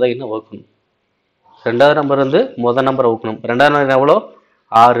இருந்து முதல் எண்ணை வகுக்கணும். 2வது நம்பர் வந்து முதல் நம்பரை வகுக்கணும். 2வது நம்பர் எவ்வளோ?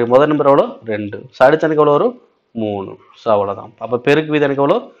 6. முதல் நம்பர் எவ்வளோ? 2. ஸோ அடுத்த எனக்கு எவ்வளோ வரும்? 3. ஸோ அவ்வளோதான். அப்போ பெருக்கு விகிதம் எனக்கு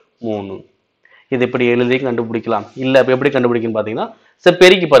எவ்வளோ? 3. இது எப்படி எழுதி கண்டுபிடிக்கலாம். இல்லை அப்போ எப்படி கண்டுபிடிக்கணும்னு பார்த்தீங்கன்னா, சரி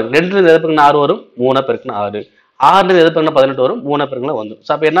பெருக்கி பாருங்க. 2 எது பெருக்குன்னா 6 வரும். 3 பெருக்குன்னா 6. 6 எது பெருக்குன்னா 18 வரும். 3 பெருக்குன்னா வந்துடும்.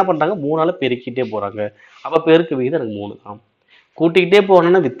 ஸோ அப்போ என்ன பண்றாங்க? 3ஆல பெருக்கிட்டே போறாங்க. அப்போ பெருக்கு விகிதம் எனக்கு 3 தான். கூட்டிக்கிட்டே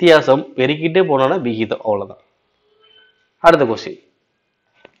போனோம்னா வித்தியாசம், பெருக்கிட்டே போனோம்னா விகிதம். அவ்வளவுதான். அடுத்த question.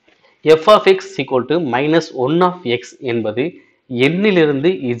 f of x equal to -1 of x என்பது எண்ணிலிருந்து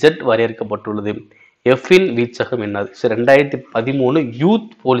z வரையறுக்கப்பட்டுள்ளது. f இன் வீச்சகம் என்னது? 2013 யூத்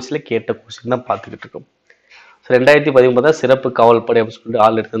போலீஸ்ல கேட்ட கொஸ்டின் தான் பார்த்துக்கிட்டு இருக்கோம். 2013 தான் சிறப்பு காவல் படை அப்படின்னு சொல்லிட்டு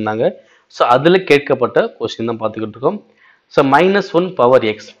ஆள் எடுத்திருந்தாங்க. ஸோ அதுல கேட்கப்பட்ட கொஸ்டின் தான் பார்த்துக்கிட்டு இருக்கோம். So -1 power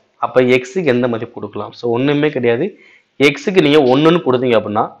X. அப்போ எக்ஸுக்கு எந்த மதிப்பு கொடுக்கலாம்? ஸோ ஒண்ணுமே கிடையாது. எக்ஸுக்கு நீங்க 1ன்னு கொடுத்தீங்க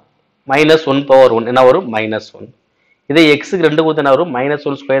அப்படின்னா -1 பவர் 1 என்ன வரும்? -1. இதே எக்ஸுக்கு 2 கொடுத்தா என்ன வரும்?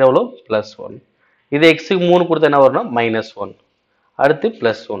 -1 ஸ்கொயர் எவ்வளோ? +1. இதே எக்ஸுக்கு 3 கொடுத்தா என்ன வரும்னா -1. அடுத்து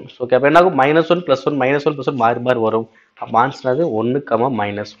 +1. ஓகே, அப்போ என்ன ஆகும்? -1 +1 -1 +1 மாறி மாறி வரும். அப்போ ஆன்சர் அது 1,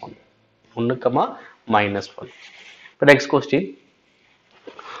 -1. 1, -1. இப்போ நெக்ஸ்ட் கொஸ்டின்.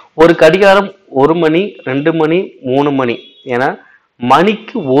 ஒரு கடிகாரம் 1 மணி 2 மணி 3 மணி என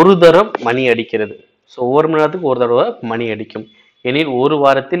மணிக்கு ஒரு தரம் மணி அடிக்கிறது. ஸோ ஒவ்வொரு மணி நேரத்துக்கு ஒரு தடவை மணி அடிக்கும் எனில் ஒரு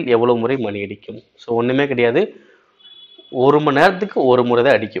வாரத்தில் எவ்வளவு முறை மணி அடிக்கும்? ஸோ ஒண்ணுமே கிடையாது. ஒரு மணி நேரத்துக்கு ஒரு முறை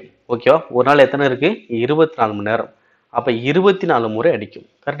தான் அடிக்கும். ஓகேவா? ஒரு நாள் எத்தனை இருக்கு? 24 மணி நேரம். அப்ப 24 முறை அடிக்கும்.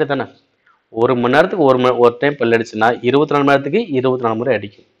 கரெக்டு தானே? ஒரு மணி நேரத்துக்கு ஒரு டைம் பல் அடிச்சுன்னா 24 மணி நேரத்துக்கு 24 முறை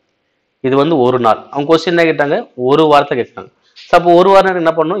அடிக்கும். இது வந்து ஒரு நாள். அவங்க கொஸ்டின் என்ன கேட்டாங்க? ஒரு வாரத்தை கேட்டாங்க. அப்போ ஒரு வாரம்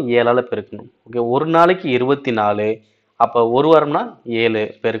என்ன பண்ணணும்? 7ஆல பெருக்கணும். ஓகே, ஒரு நாளைக்கு 24. அப்போ ஒரு வாரம்னா 7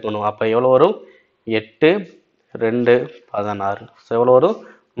 பெருக்கணும். அப்போ எவ்வளோ வரும்? 8, 2, 16. ஸோ எவ்வளோ வரும்?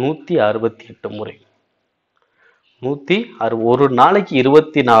 168 முறை. ஒரு நாளைக்கு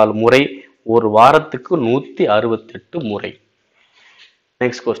 24 முறை, ஒரு வாரத்துக்கு 168 முறை.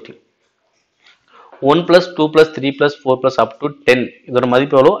 Next question. 1 + 2 + 3 + 4 + up to 10 இதோட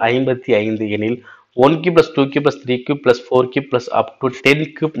மதிப்பு எவ்வளோ? 55 எனில் 1³ + 2³ + 3³ + 4³ + up to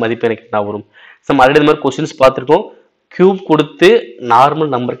 10³ மதிப்பு எனக்கு என்ன வரும்? ஆல்ரெடி இந்த மாதிரி கொஸ்டின்ஸ் பார்த்துருக்கோம். கியூப் கொடுத்து நார்மல்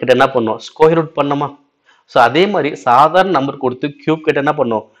நம்பர் கிட்ட என்ன பண்ணும்? ஸ்கொயர் ரூட் பண்ணோமா? ஸோ அதே மாதிரி சாதாரண நம்பர் கொடுத்து கியூப் கிட்ட என்ன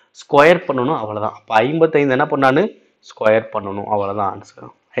பண்ணும்? ஸ்கொயர் பண்ணணும். அவ்வளோதான். அப்போ 55 என்ன பண்ணான்னு? ஸ்கொயர் பண்ணணும். அவ்வளோதான்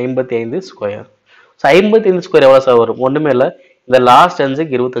ஆன்சர். 55 ஸ்கொயர். ஸோ 55 ஸ்கொயர் எவ்வளோ சார் வரும்? ஒன்றுமே இல்லை. இந்த லாஸ்ட்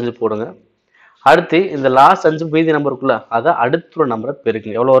 5க்கு 25 போடுங்க. அடுத்து இந்த லாஸ்ட் 5 மீதி நம்பருக்குள்ள அதை அடுத்த நம்பரை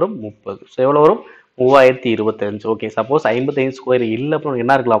பெருக்குங்க. எவ்வளோ வரும்? 30. ஸோ எவ்வளோ வரும்? 3025. ஓகே, சப்போஸ் 55 ஸ்கொயர் இல்லை அப்படின்னு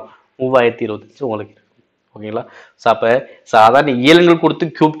என்ன இருக்கலாம்? 3025 உங்களுக்கு இருக்கு. ஓகேங்களா? ஸோ அப்போ சாதாரண இயலங்கள் கொடுத்து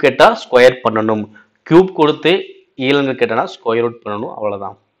கியூப் கேட்டால் ஸ்கொயர் பண்ணணும். கியூப் கொடுத்து இயலங்கள் கேட்டானா ஸ்கொயர் ரூட் பண்ணணும்.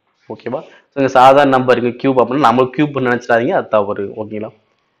 அவ்வளோதான். ஓகேவா? ஸோ இங்கே சாதாரண நம்பர் இருக்கு கியூப் அப்படின்னா நம்ம கியூப் நினைச்சிடாதீங்க, அது தவறு. ஓகேங்களா?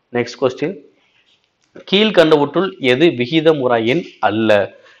 Next question. கீழ்கண்டவற்றுள் எது விகிதமுறை எண் அல்ல?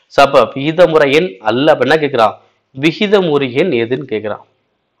 ஸோ அப்போ விகிதமுறை எண் அல்ல அப்படின்னா கேட்குறான், விகிதமுறை எண் எதுன்னு கேட்குறான்.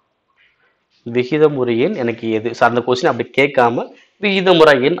 விகிதமுறை எண் எனக்கு எது? ஸோ அந்த கொஸ்டின் அப்படி கேட்காம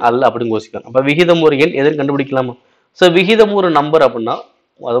விகிதமுறை எண் அல்ல அப்படின்னு யோசிக்கலாம். அப்போ விகிதமுறை எண் எதுன்னு கண்டுபிடிக்கலாமா? ஸோ விகிதமுறை நம்பர் அப்படின்னா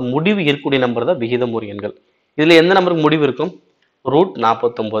அது முடிவு இருக்கக்கூடிய நம்பர் தான் விகிதமுறை எண்கள். இதுல எந்த நம்பருக்கு முடிவு இருக்கும்?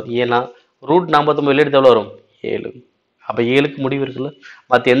 √49. ஏன்னா √49 வெளியே எடுத்து எவ்வளோ வரும்? 7. அப்போ 7க்கு முடிவு இருக்குல்ல.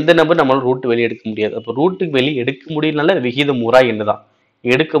 மற்ற எந்த நம்பர் நம்மளால ரூட் வெளியே எடுக்க முடியாது. அப்போ ரூட்டுக்கு வெளியே எடுக்க முடியலனால விகிதமுறை எண் தான்.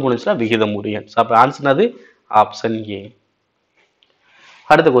 எடுக்க முடிஞ்சுன்னா விகிதமுறை எண். அப்போ ஆன்சர் அது ஆப்ஷன் ஏ.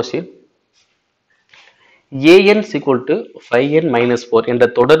 அடுத்த கொஸ்டின். an = 5n - 4 என்ற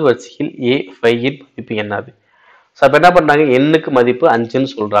தொடர் வரிசையில் a5 இன் மதிப்பு என்னது? ஸோ அப்போ என்ன பண்ணாங்க? எண்ணுக்கு மதிப்பு 5ன்னு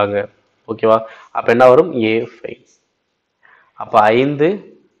சொல்றாங்க. ஓகேவா? அப்போ என்ன வரும்? a5. அப்போ 5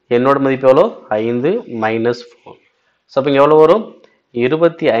 என்னோட மதிப்பு எவ்வளோ? 5 - 4. ஸோ அப்போ இங்கே எவ்வளோ வரும்?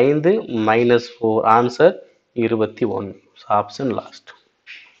 25 minus 4 answer 21. So option last.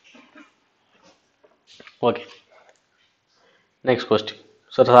 Okay, next question.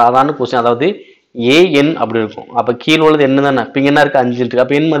 So சாதாரண கொஸ்டின், அதாவது ஏஎன் அப்படி இருக்கும். அப்போ கீழே உள்ளது என்ன தானே? இப்போ இங்கே என்ன இருக்குது? 5 இருக்குது.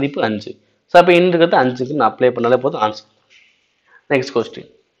 அப்போ என் மதிப்பு 5. ஸோ அப்போ என் இருக்கிறது 5க்கு நான் அப்ளை பண்ணாலே போதும், ஆன்சர். Next question.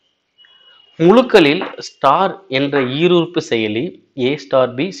 முழுக்களில் ஸ்டார் என்ற ஈருறுப்பு செயலி ஏ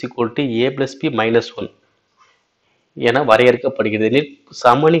ஸ்டார் பி = a + b - 1 என வரையறுக்கப்படுகிறது எனில்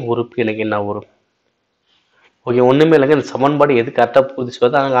சமணி உறுப்பு எனக்கு என்ன வரும்? ஓகே, ஒன்றுமே இல்லைங்க. இந்த சமன்பாடு எது கரெக்டாக புதுச்சு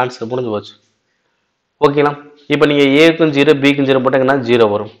வருது அங்கே ஆன்சர் முடிஞ்சு போச்சு. ஓகேங்களா? இப்போ நீங்கள் ஏக்கும் 0 பிக்கும் 0 போட்டிங்கன்னா 0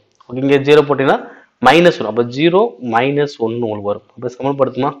 வரும். ஓகே, இங்கே 0 போட்டிங்கன்னா -1. அப்போ 0 - 1 உங்களுக்கு வரும். அப்போ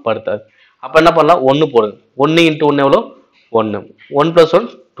சமன்படுத்துமா? படுத்தாது. அப்போ என்ன பண்ணலாம்? 1 போடுங்க. 1 × 1 எவ்வளோ? 1. 1 + 1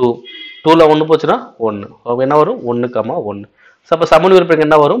 2. 2ல் 1 போச்சுன்னா 1. அப்போ என்ன வரும்? 1, 1. ஸோ அப்போ சமணி உறுப்புக்கு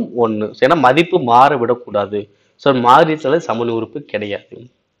என்ன வரும்? 1. ஸோ ஏன்னா மதிப்பு மாற விடக்கூடாது. ஸோ மாறிச்சாலே சமணி உறுப்பு கிடையாது.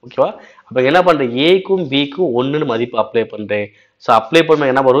 ஓகேவா? அப்போ என்ன பண்ணுறேன்? ஏக்கும் பிக்கும் 1ன்னு மதிப்பு அப்ளை பண்ணுறேன். ஸோ அப்ளை பண்ண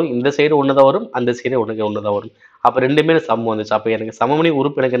என்ன வரும்? இந்த சைடு 1 தான் வரும், அந்த சைடு 1 தான் வரும். அப்போ ரெண்டுமே சமம் வந்துச்சு. அப்போ எனக்கு சமமணி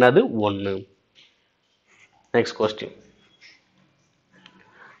உறுப்பு எனக்கு என்னது? 1. Next question.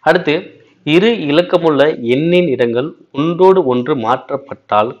 அடுத்து, இரு இலக்கமுள்ள எண்ணின் இடங்கள் ஒன்றோடு ஒன்று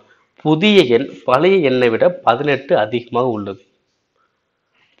மாற்றப்பட்டால் புதிய எண் பழைய எண்ணை விட 18 அதிகமாக உள்ளது.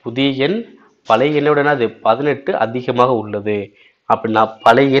 புதிய எண் பழைய எண்ணை விட அது 18 அதிகமாக உள்ளது அப்படின்னா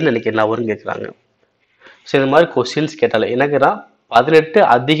பழைய எண் எனக்கு என்ன வரும்னு கேட்குறாங்க. ஸோ இந்த மாதிரி கொஸ்டின்ஸ் கேட்டாலே என்னக்குன்னா 18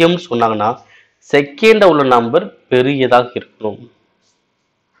 அதிகம்னு சொன்னாங்கன்னா செகண்ட் உள்ள நம்பர் பெரியதாக இருக்கணும்.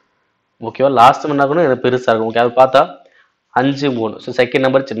 ஓகேவா? லாஸ்ட் என்ன இருக்கணும்? எனக்கு பெருசாக இருக்கும். ஓகே, அதை பார்த்தா 5 3. ஸோ செகண்ட்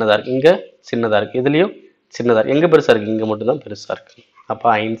நம்பர் சின்னதாக இருக்குது, இங்கே சின்னதாக இருக்குது, இதுலேயும் சின்னதாக இருக்குது. எங்கே பெருசாக இருக்குது? இங்கே மட்டும் தான் பெருசாக இருக்குது. அப்போ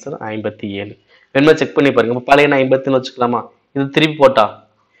ஆன்சர் 57. வேணுமா செக் பண்ணி பாருங்க. இப்போ பழைய 50ன்னு வச்சுக்கலாமா? இது திருப்பி போட்டா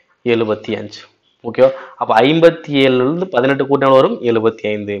 75. ஓகேவா? அப்போ 57லேருந்து 18 கூட்டினால் வரும்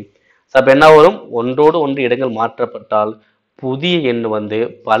 75. ஸோ அப்போ என்ன வரும்? ஒன்றோடு ஒன்று இடங்கள் மாற்றப்பட்டால் புதிய எண் வந்து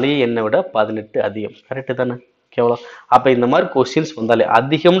பழைய எண்ணை விட 18 அதிகம். கரெக்டு தானே? ஓகேவா? அப்போ இந்த மாதிரி கொஸ்டின்ஸ் வந்தாலே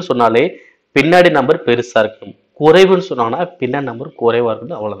அதிகம்னு சொன்னாலே பின்னாடி நம்பர் பெருசாக இருக்கணும், குறைவுன்னு சொன்னாங்கன்னா பின்னாடி நம்பர் குறைவாக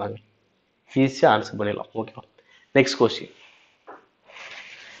இருக்கணும். அவ்வளோதாங்க, ஈஸியாக ஆன்சர் பண்ணிடலாம். ஓகேவா? நெக்ஸ்ட் கொஸ்டின்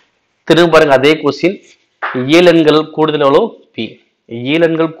திரும்ப பாருங்க. அதே கொஸ்டின். இயலெண்கள் கூடுதல் எவ்வளோ? பி.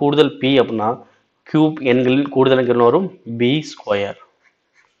 இயலெண்கள் கூடுதல் பி அப்படின்னா கியூப் எண்களில் கூடுதல் எண்கள் வரும் b².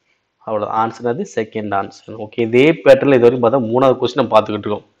 அவ்வளோ ஆன்சர். அது செகண்ட் ஆன்சர். ஓகே, இதே பேட்டர்ல இது வரைக்கும் பார்த்தா 3வது கொஸ்டின் நம்ம பார்த்துக்கிட்டு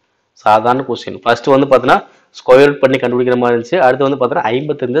இருக்கோம். சாதாரண கொஸ்டின். ஃபர்ஸ்ட் வந்து பார்த்தீங்கன்னா ஸ்கொயர் பண்ணி கண்டுபிடிக்கிற மாதிரி இருந்துச்சு. அடுத்து வந்து பார்த்தீங்கன்னா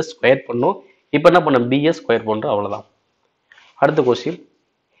 55 ஸ்கொயர் பண்ணோம். இப்போ என்ன பண்ணோம்? பிஎஸ் ஸ்கொயர் பண்ணுறோம். அவ்வளோதான். அடுத்த கொஸ்டின்.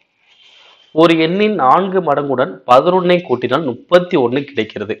 ஒரு எண்ணின் 4 மடங்குடன் 11 கூட்டினால் 31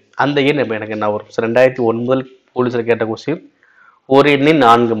 கிடைக்கிறது. அந்த எண் எனக்கு என்ன வரும்? 2009 போலீஸில் கேட்ட கொஸ்டின். ஒரு எண்ணின்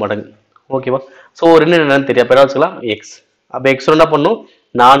 4 மடங்கு. ஓகேவா? ஸோ ஒரு எண்ணு என்னன்னு தெரியும். அப்போ என்ன வச்சுக்கலாம்? எக்ஸ். அப்போ எக்ஸ் என்ன பண்ணும்?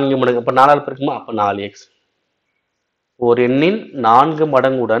 4 மடங்கு. அப்போ 4 இருக்குமா? அப்போ 4x. ஒரு எண்ணின் 4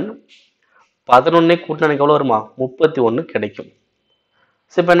 மடங்குடன் 11 கூட்டினா எனக்கு எவ்வளோ வருமா? 31 கிடைக்கும்.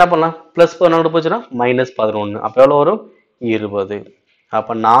 ஸோ இப்போ என்ன பண்ணலாம்? ப்ளஸ் 14 போச்சுன்னா -11. அப்போ எவ்வளோ வரும்? 20.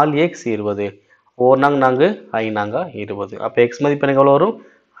 அப்போ 4x 20. ஒரு நாங்க 20. அப்போ எக்ஸ் மதிப்பு எனக்கு எவ்வளோ வரும்?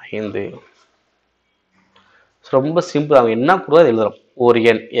 5. ரொம்ப சிம்பிள். அவங்க என்ன கூட எழுதுறோம். ஒரு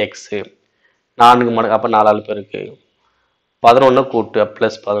எண் எக்ஸ் 4 மடங்கு. அப்போ 4 பேருக்கு 11 கூட்டு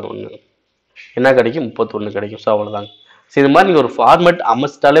 +11 என்ன கிடைக்கும்? 31 கிடைக்கும். ஸோ அவ்வளோதாங்க. ஸோ இது மாதிரி நீங்கள் ஒரு ஃபார்மேட்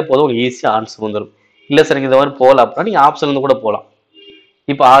அமைச்சிட்டாலே போதும், உங்களுக்கு ஈஸியாக ஆன்சர் வந்துடும். இல்லை சார் இந்த மாதிரி போகலாம் அப்படின்னா நீங்கள் ஆப்ஷன் இருந்து கூட போகலாம்.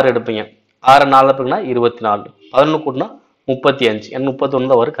 இப்போ 6 எடுப்பீங்க. 6 4 எடுப்பீங்கன்னா 24. 11 கூட்டினா 35. எனக்கு 31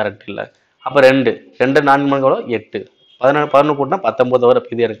 தான் வரும். கரெக்ட் இல்லை. அப்போ 2 4 மடங்கு எவ்வளோ? 8. 11 கூட்டினா 19 வரும்.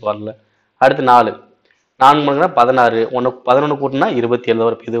 இது எனக்கு வரல. அடுத்து 4 மடங்குனா 16. 11 கூட்டினா 27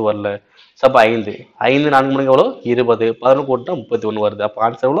 வரும். இது வரல. ஸோ அப்போ 5 4 மடங்கு எவ்வளோ? 20. 11 கூட்டினா 31 வருது. அப்போ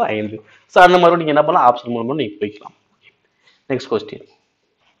ஆன்சர் எவ்வளோ? 5. ஸோ அந்த மாதிரி நீங்கள் என்ன பண்ணலாம்? ஆப்ஷன் மூலமாக நீங்கள் போய்க்கலாம். Next question.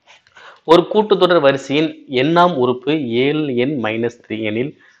 ஒரு கூட்டுத்தொடர் வரிசையின் எண்ணாம் உறுப்பு 7n - 3 எனில்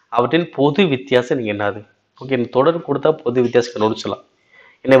அவற்றின் பொது வித்தியாசம் நீங்கள் என்னது? ஓகே, இந்த தொடர் கொடுத்தா பொது வித்தியாசம் கண்டுபிடிச்சலாம்.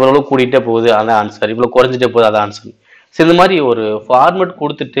 என்ன இவ்வளோ கூட்டிகிட்டே போகுது, அதான் ஆன்சர். இவ்வளோ குறைஞ்சிட்டே போகுது, அதான் ஆன்சர். ஸோ இந்த மாதிரி ஒரு ஃபார்மேட்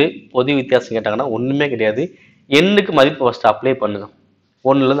கொடுத்துட்டு பொது வித்தியாசம் கேட்டாங்கன்னா ஒன்றுமே கிடையாது. எண்ணுக்கு மதிப்பு ஃபஸ்ட்டு அப்ளை பண்ணுங்க.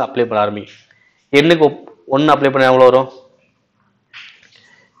 1லேருந்து அப்ளை பண்ண ஆரம்பிங்க. எண்ணுக்கு 1 அப்ளை பண்ண எவ்வளோ வரும்?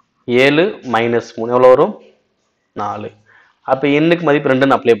 7 - 3 எவ்வளோ வரும்? 4. அப்போ எண்ணுக்கு மதிப்பு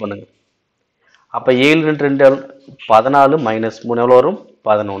 2ன்னு அப்ளை பண்ணுங்க. அப்போ 7 × 2 14 - 3 எவ்வளோ வரும்?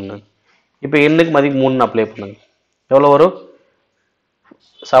 11. இப்போ எண்ணுக்கு மதிப்பு 3ன்னு அப்ளை பண்ணுங்க. எவ்வளோ வரும்?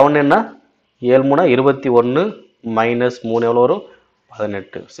 7 என்ன? 7 3 21 -3 எவ்வளோ வரும்?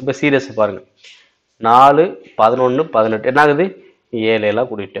 18. இப்போ சீரியஸாக பாருங்கள். 4 11 18 என்ன ஆகுது? 7 எல்லாம்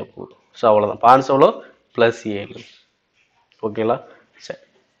கூட்டிகிட்டே போகுது. ஸோ அவ்வளோதான். ஆன்சர் எவ்வளோ? +7. ஓகேங்களா? சரி.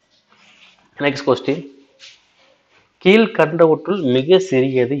 Next question. கீழ்கண்டவற்றுள் மிக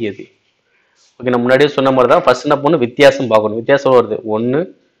சிறியது எது? ஓகே, நான் முன்னாடியே சொன்ன மாதிரி தான். ஃபர்ஸ்ட் என்ன பண்ணணும், வித்தியாசம் பார்க்கணும். வித்தியாசம் வருது 1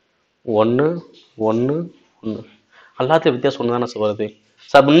 1 1 1. எல்லாத்தையும் வித்தியாசம் ஒன்று தானே வருது.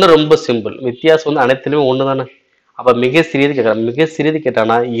 ஸோ அப்போ இன்னும் ரொம்ப சிம்பிள். வித்தியாசம் வந்து அனைத்துலையுமே ஒன்று தானே. அப்போ மிக சிறியது கேட்குறான். மிக சிறியது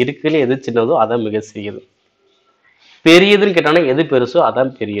கேட்டானா இருக்குன்னு எது சின்னதோ அதான் மிக சிறியது. பெரியதுன்னு கேட்டானா எது பெருசோ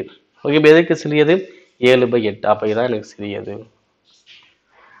அதான் பெரியது. ஓகே, இப்போ எதுக்கு சிறியது? 7/8. அப்போ இதான் எனக்கு சிறியது.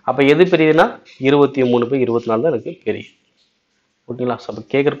 அப்போ எது பெரியதுன்னா 23/24 தான் எனக்கு பெரியது. ஓகேங்களா? ஸோ அப்போ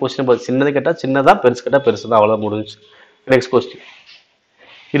கேட்குற கொஸ்டின் பார்த்து சின்னது கேட்டால் சின்னதா, பெருசு கேட்டால் பெருசு தான். அவ்வளோதான், முடிஞ்சு. Next question.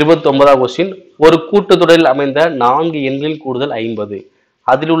 29வது கொஸ்டின். ஒரு கூட்டுத்தொடரில் அமைந்த 4 எண்களில் கூடுதல் 50.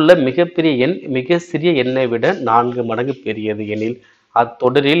 அதில் உள்ள மிகப்பெரிய எண் மிக சிறிய எண்ணை விட 4 மடங்கு பெரியது எனில்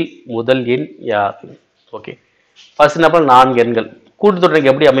அத்தொடரில் முதல் எண் யாது? ஓகே, ஃபர்ஸ்ட் என்ன பண்ண, 4 எண்கள்.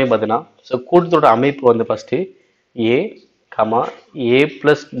 கூட்டுத்தொடருக்கு எப்படி அமையும் பார்த்தீங்கன்னா, ஸோ கூட்டுத்தொடர் அமைப்பு வந்து ஃபர்ஸ்ட் ஏ கமா ஏ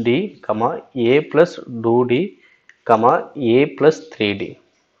பிளஸ் டி கமா ஏ பிளஸ் 2d கமா ஏ பிளஸ் 3d.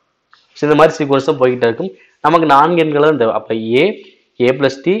 ஸோ இந்த மாதிரி சீக்வன்ஸ் தான் போய்கிட்டே இருக்கும். நமக்கு 4 எண்கள் தான் தேவை. அப்போ ஏ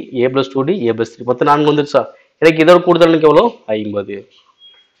பிளஸ் டி, ஏ பிளஸ் 2d, ஏ பிளஸ் 3, மொத்தம் 4 வந்துருச்சா? எனக்கு இதோட கூடுதல் எனக்கு எவ்வளோ? 50.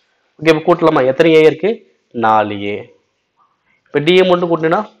 ஓகே, இப்போ கூட்டலாமா? எத்தனை ஏ இருக்கு? 4a. இப்போ டிஏ மட்டும்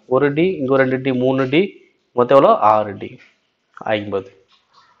கூட்டினா 1d, இங்கே 2d, 3d, மொத்தம் எவ்வளோ? 6d, 50.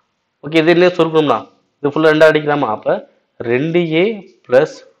 ஓகே, இது இல்லையே சுருக்கணும்னா இது ஃபுல்லாக 2 அடிக்கலாமா? அப்போ 2a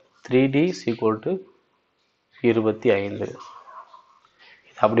ப்ளஸ் 3d = 25.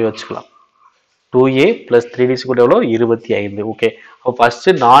 அப்படி வச்சுக்கலாம். 2a + 3d = எவ்வளோ? 25. ஓகே, அப்போ ஃபர்ஸ்ட்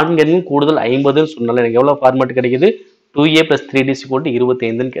 4 எண்ணும் கூடுதல் 50ன்னு சொன்னால எனக்கு எவ்வளோ ஃபார்மேட் கிடைக்குது? 2a + 3d =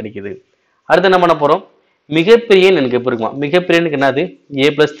 25ன்னு கிடைக்குது. அடுத்து என்ன பண்ண போகிறோம்? மிகப்பெரிய எண் எனக்கு எப்படி இருக்குமா? மிகப்பெரிய எண்ணுக்கு என்னது? a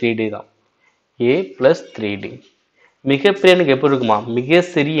 + 3d தான். a + 3d. மிகப்பெரிய எண்ணுக்கு எப்படி இருக்குமா? மிக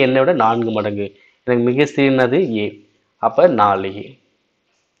சிறிய எண்ணை விட 4 மடங்கு. எனக்கு மிக சிறிய என்னது? a. அப்போ 4a.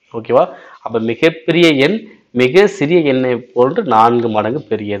 ஓகேவா? அப்போ மிகப்பெரிய எண் மிக சிறிய எண்ணை போன்று 4 மடங்கு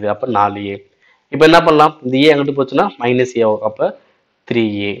பெரியது. அப்போ 4a. இப்போ என்ன பண்ணலாம்? இந்த a அங்கிட்டு போச்சுன்னா -a ஆகும். அப்போ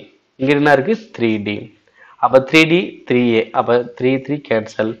 3a. இங்கே என்ன இருக்கு? 3d. அப்போ 3d 3a. அப்போ 3 3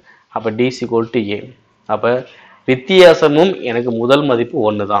 கேன்சல். அப்போ d = a. அப்போ வித்தியாசமும் எனக்கு முதல் மதிப்பு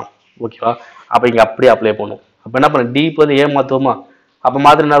 1 தான். ஓகேவா? அப்போ இங்கே அப்படியே அப்ளை பண்ணும். அப்போ என்ன பண்ண, d இப்போ a மாற்றுவோமா? அப்போ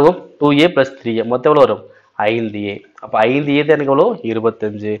மாத்திரம் என்ன ஆகும்? 2a + 3a மொத்தம் எவ்வளோ வரும்? 5a. அப்போ 5a தான் எனக்கு எவ்வளோ?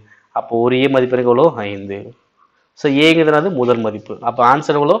 25. அப்போ ஒரு a மதிப்பு எனக்கு எவ்வளோ? 5. ஸோ ஏங்கிறது முதல் மதிப்பு. அப்போ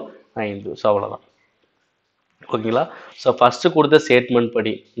ஆன்சர் எவ்வளோ? 5. ஸோ அவ்வளோதான். ஓகேங்களா? ஸோ ஃபர்ஸ்ட் கொடுத்த ஸ்டேட்மெண்ட்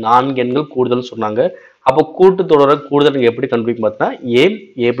படி 4 எண்கள் கூடுதல் சொன்னாங்க. அப்போ கூட்டுத்தொடரை கூடுதல் எப்படி கண்டுபிடிக்கும் பார்த்தீங்கன்னா,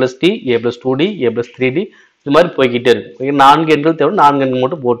 a + t, a + 2d, a + 3d, இது மாதிரி போய்கிட்டே இருக்கும். 4 எண்கள் தேவை, 4 எண்கள்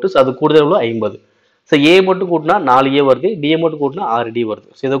மட்டும் போட்டு, ஸோ அது கூடுதல் எவ்வளோ? 50. ஸோ a மட்டும் கூட்டினா 4a வருது, d மட்டும் கூட்டினா 6d வருது.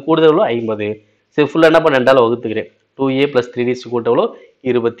 ஸோ இதை கூடுதல் எவ்வளோ? 50. ஸோ ஃபுல்லாக என்ன பண்ண, 2ஆல் வகுத்துக்கிறேன். 2a + 3d = எவ்வளோ?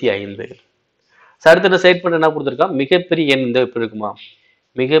 25. ஸோ அடுத்த ஸ்டேட்மெண்ட் என்ன கொடுத்துருக்கான்? மிகப்பெரிய எண் இந்த எப்படி இருக்குமா?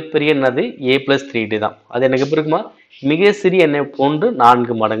 மிகப்பெரிய என்னது? a + 3d தான். அது எனக்கு எப்படி இருக்குமா? மிக சிறிய எண்ணை போன்று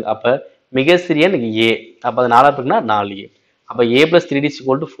 4 மடங்கு. அப்போ மிக சிறிய எண் a. அப்போ அது 4 இருக்குன்னா 4a. அப்போ a + 3d =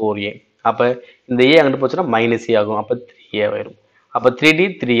 4a. அப்போ இந்த a அங்கிட்டு போச்சுன்னா -a ஆகும். அப்போ 3a ஆயிரும். அப்போ 3d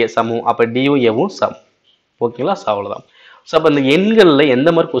 3a சமம். அப்போ d-யும் a-வும் சம். ஓகேங்களா? ஸோ அவ்வளோதான். ஸோ அப்போ இந்த எண்களில் எந்த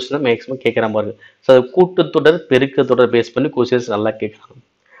மாதிரி கொஸ்டின் மேக்ஸிமம் கேட்குறான் பாருங்க. ஸோ கூட்டுத்தொடர் பெருக்கத்தொடர் பேஸ் பண்ணி கொஸ்டின்ஸ் நல்லா கேட்குறாங்க.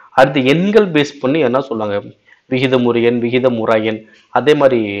 அடுத்து எண்கள் பேஸ் பண்ணி என்ன சொல்லுவாங்க? விகிதமுறு எண், விகிதமுறா எண், அதே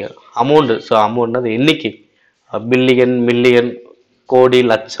மாதிரி அமௌண்ட். ஸோ அமௌண்ட் அது எண்ணிக்கை, பில்லியன், மில்லியன், கோடி,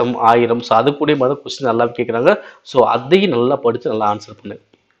 லட்சம், ஆயிரம். ஸோ அது கூட மாதிரி கொஸ்டின் நல்லா கேட்குறாங்க. ஸோ அதையும் நல்லா படித்து நல்லா ஆன்சர் பண்ணு.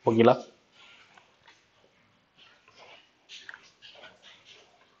 ஓகேங்களா?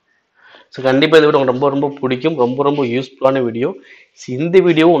 ஸோ கண்டிப்பாக இந்த வீடியோ உங்களுக்கு ரொம்ப ரொம்ப பிடிக்கும். ரொம்ப ரொம்ப யூஸ்ஃபுல்லான வீடியோ. இந்த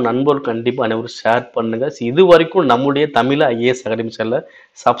வீடியோ உன் நண்பர்கள் கண்டிப்பாக அனைவரும் ஷேர் பண்ணுங்கள். இது வரைக்கும் நம்முடைய தமிழ் ஐஏஎஸ் அகாடமி சேனலை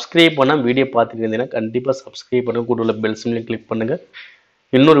சப்ஸ்கிரைப் பண்ணால் வீடியோ பார்த்துட்டு இருந்தீங்கன்னா கண்டிப்பாக சப்ஸ்கிரைப் பண்ணுங்கள். கூட உள்ள பெல் சிம்லையும் கிளிக் பண்ணுங்கள்.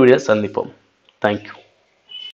 இன்னொரு வீடியோ சந்திப்போம். தேங்க்யூ.